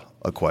Shella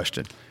a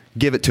question.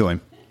 Give it to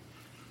him.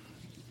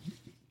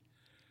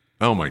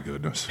 Oh, my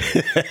goodness.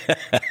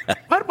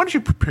 Why don't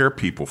you prepare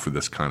people for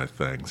this kind of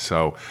thing?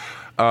 So,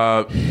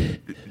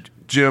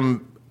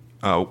 Jim,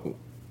 how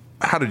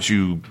did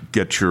you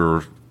get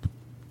your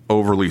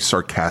overly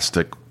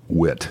sarcastic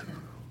wit?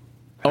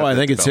 Oh, I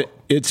think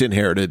it's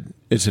inherited.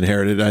 It's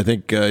inherited. I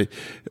think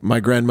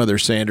my grandmother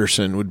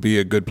Sanderson would be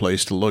a good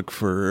place to look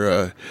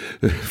for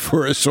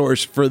a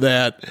source for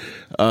that.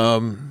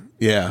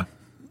 Yeah,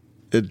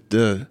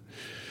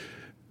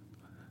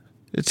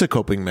 it's a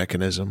coping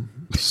mechanism.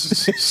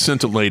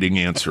 Scintillating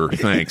answer.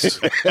 Thanks.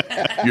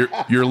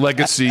 Your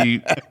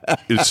legacy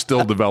is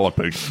still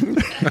developing.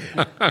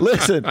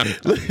 Listen,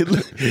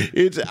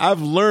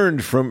 I've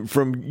learned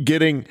from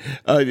getting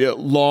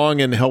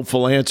long and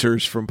helpful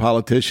answers from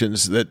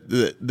politicians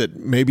that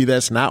maybe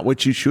that's not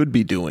what you should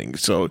be doing.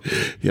 So,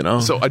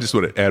 So I just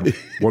want to add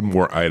one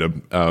more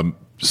item.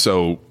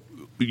 So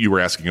you were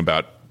asking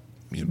about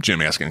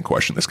Jim asking a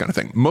question, this kind of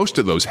thing. Most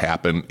of those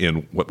happen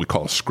in what we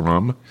call a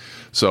scrum.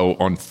 So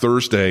on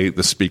Thursday,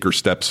 the speaker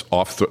steps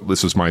off.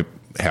 This is my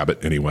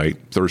habit anyway.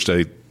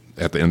 Thursday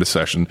at the end of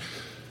session,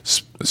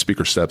 the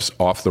speaker steps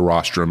off the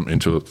rostrum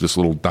into this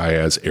little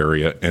dais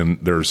area, and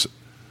there's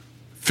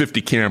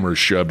 50 cameras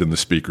shoved in the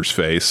speaker's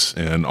face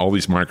and all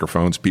these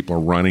microphones. People are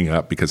running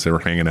up because they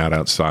were hanging out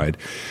outside.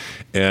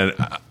 And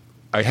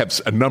I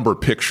have a number of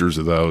pictures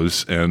of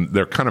those, and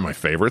they're kind of my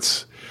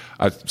favorites.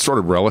 I sort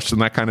of relished in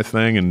that kind of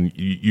thing, and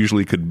you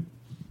usually could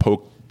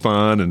poke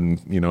fun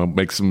and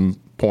make some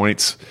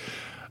points.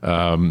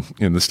 And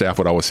the staff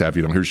would always have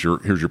here's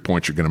your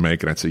point you're going to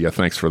make, and I'd say yeah,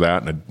 thanks for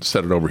that, and I'd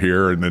set it over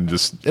here, and then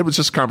it was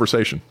just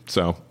conversation.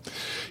 So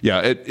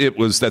yeah,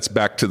 that's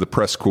back to the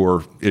press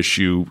corps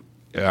issue.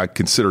 I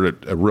consider it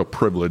a real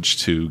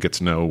privilege to get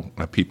to know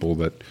people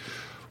that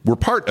were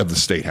part of the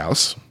State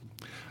House,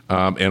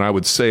 and I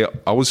would say I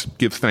always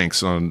give thanks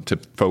to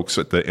folks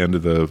at the end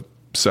of the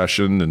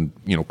session, and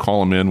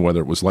call them in,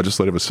 whether it was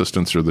legislative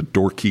assistants or the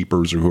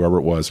doorkeepers or whoever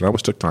it was. And I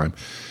always took time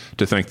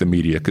to thank the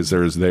media, because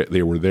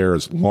they were there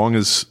as long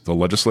as the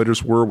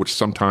legislators were, which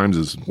sometimes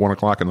is 1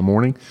 o'clock in the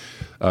morning.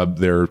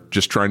 They're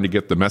just trying to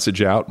get the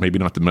message out, maybe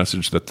not the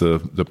message that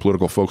the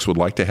political folks would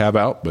like to have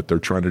out, but they're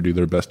trying to do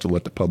their best to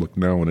let the public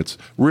know. And it's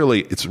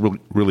really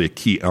a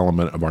key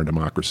element of our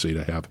democracy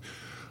to have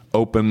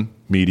open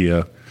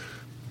media,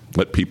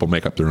 let people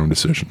make up their own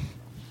decision.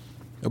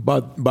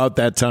 About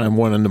that time,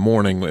 1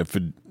 a.m, if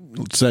a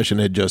session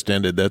had just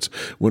ended, that's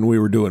when we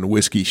were doing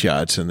whiskey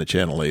shots in the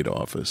Channel 8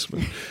 office.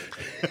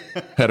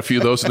 Had a few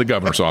of those in the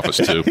governor's office,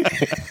 too.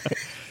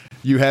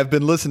 You have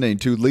been listening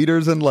to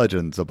Leaders and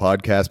Legends, a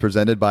podcast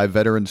presented by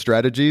Veteran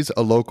Strategies,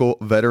 a local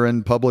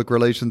veteran public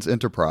relations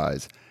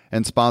enterprise,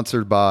 and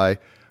sponsored by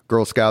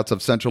Girl Scouts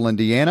of Central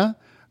Indiana,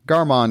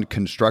 Garmond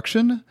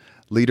Construction,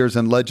 Leaders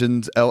and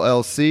Legends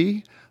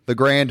LLC, the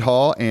Grand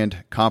Hall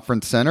and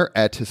Conference Center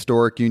at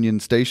Historic Union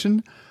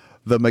Station,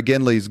 the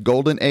McGinley's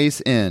Golden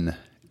Ace Inn,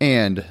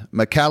 and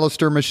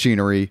McAllister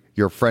Machinery,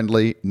 your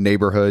friendly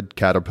neighborhood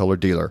Caterpillar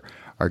dealer.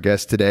 Our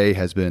guest today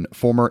has been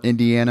former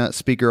Indiana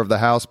Speaker of the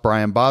House,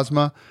 Brian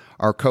Bosma.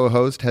 Our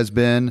co-host has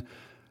been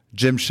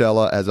Jim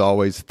Shella, as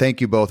always.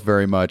 Thank you both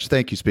very much.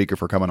 Thank you, Speaker,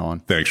 for coming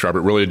on. Thanks,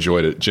 Robert. Really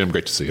enjoyed it. Jim,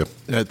 great to see you.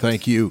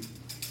 Thank you.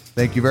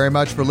 Thank you very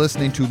much for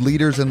listening to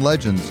Leaders and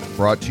Legends,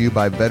 brought to you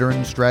by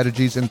Veteran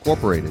Strategies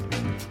Incorporated.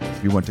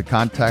 If you want to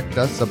contact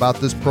us about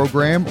this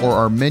program or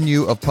our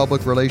menu of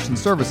public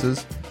relations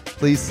services,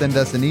 please send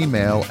us an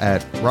email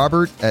at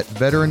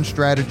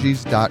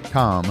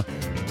robert@veteranstrategies.com.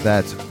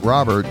 That's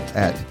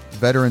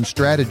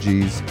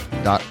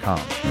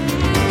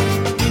robert@veteranstrategies.com.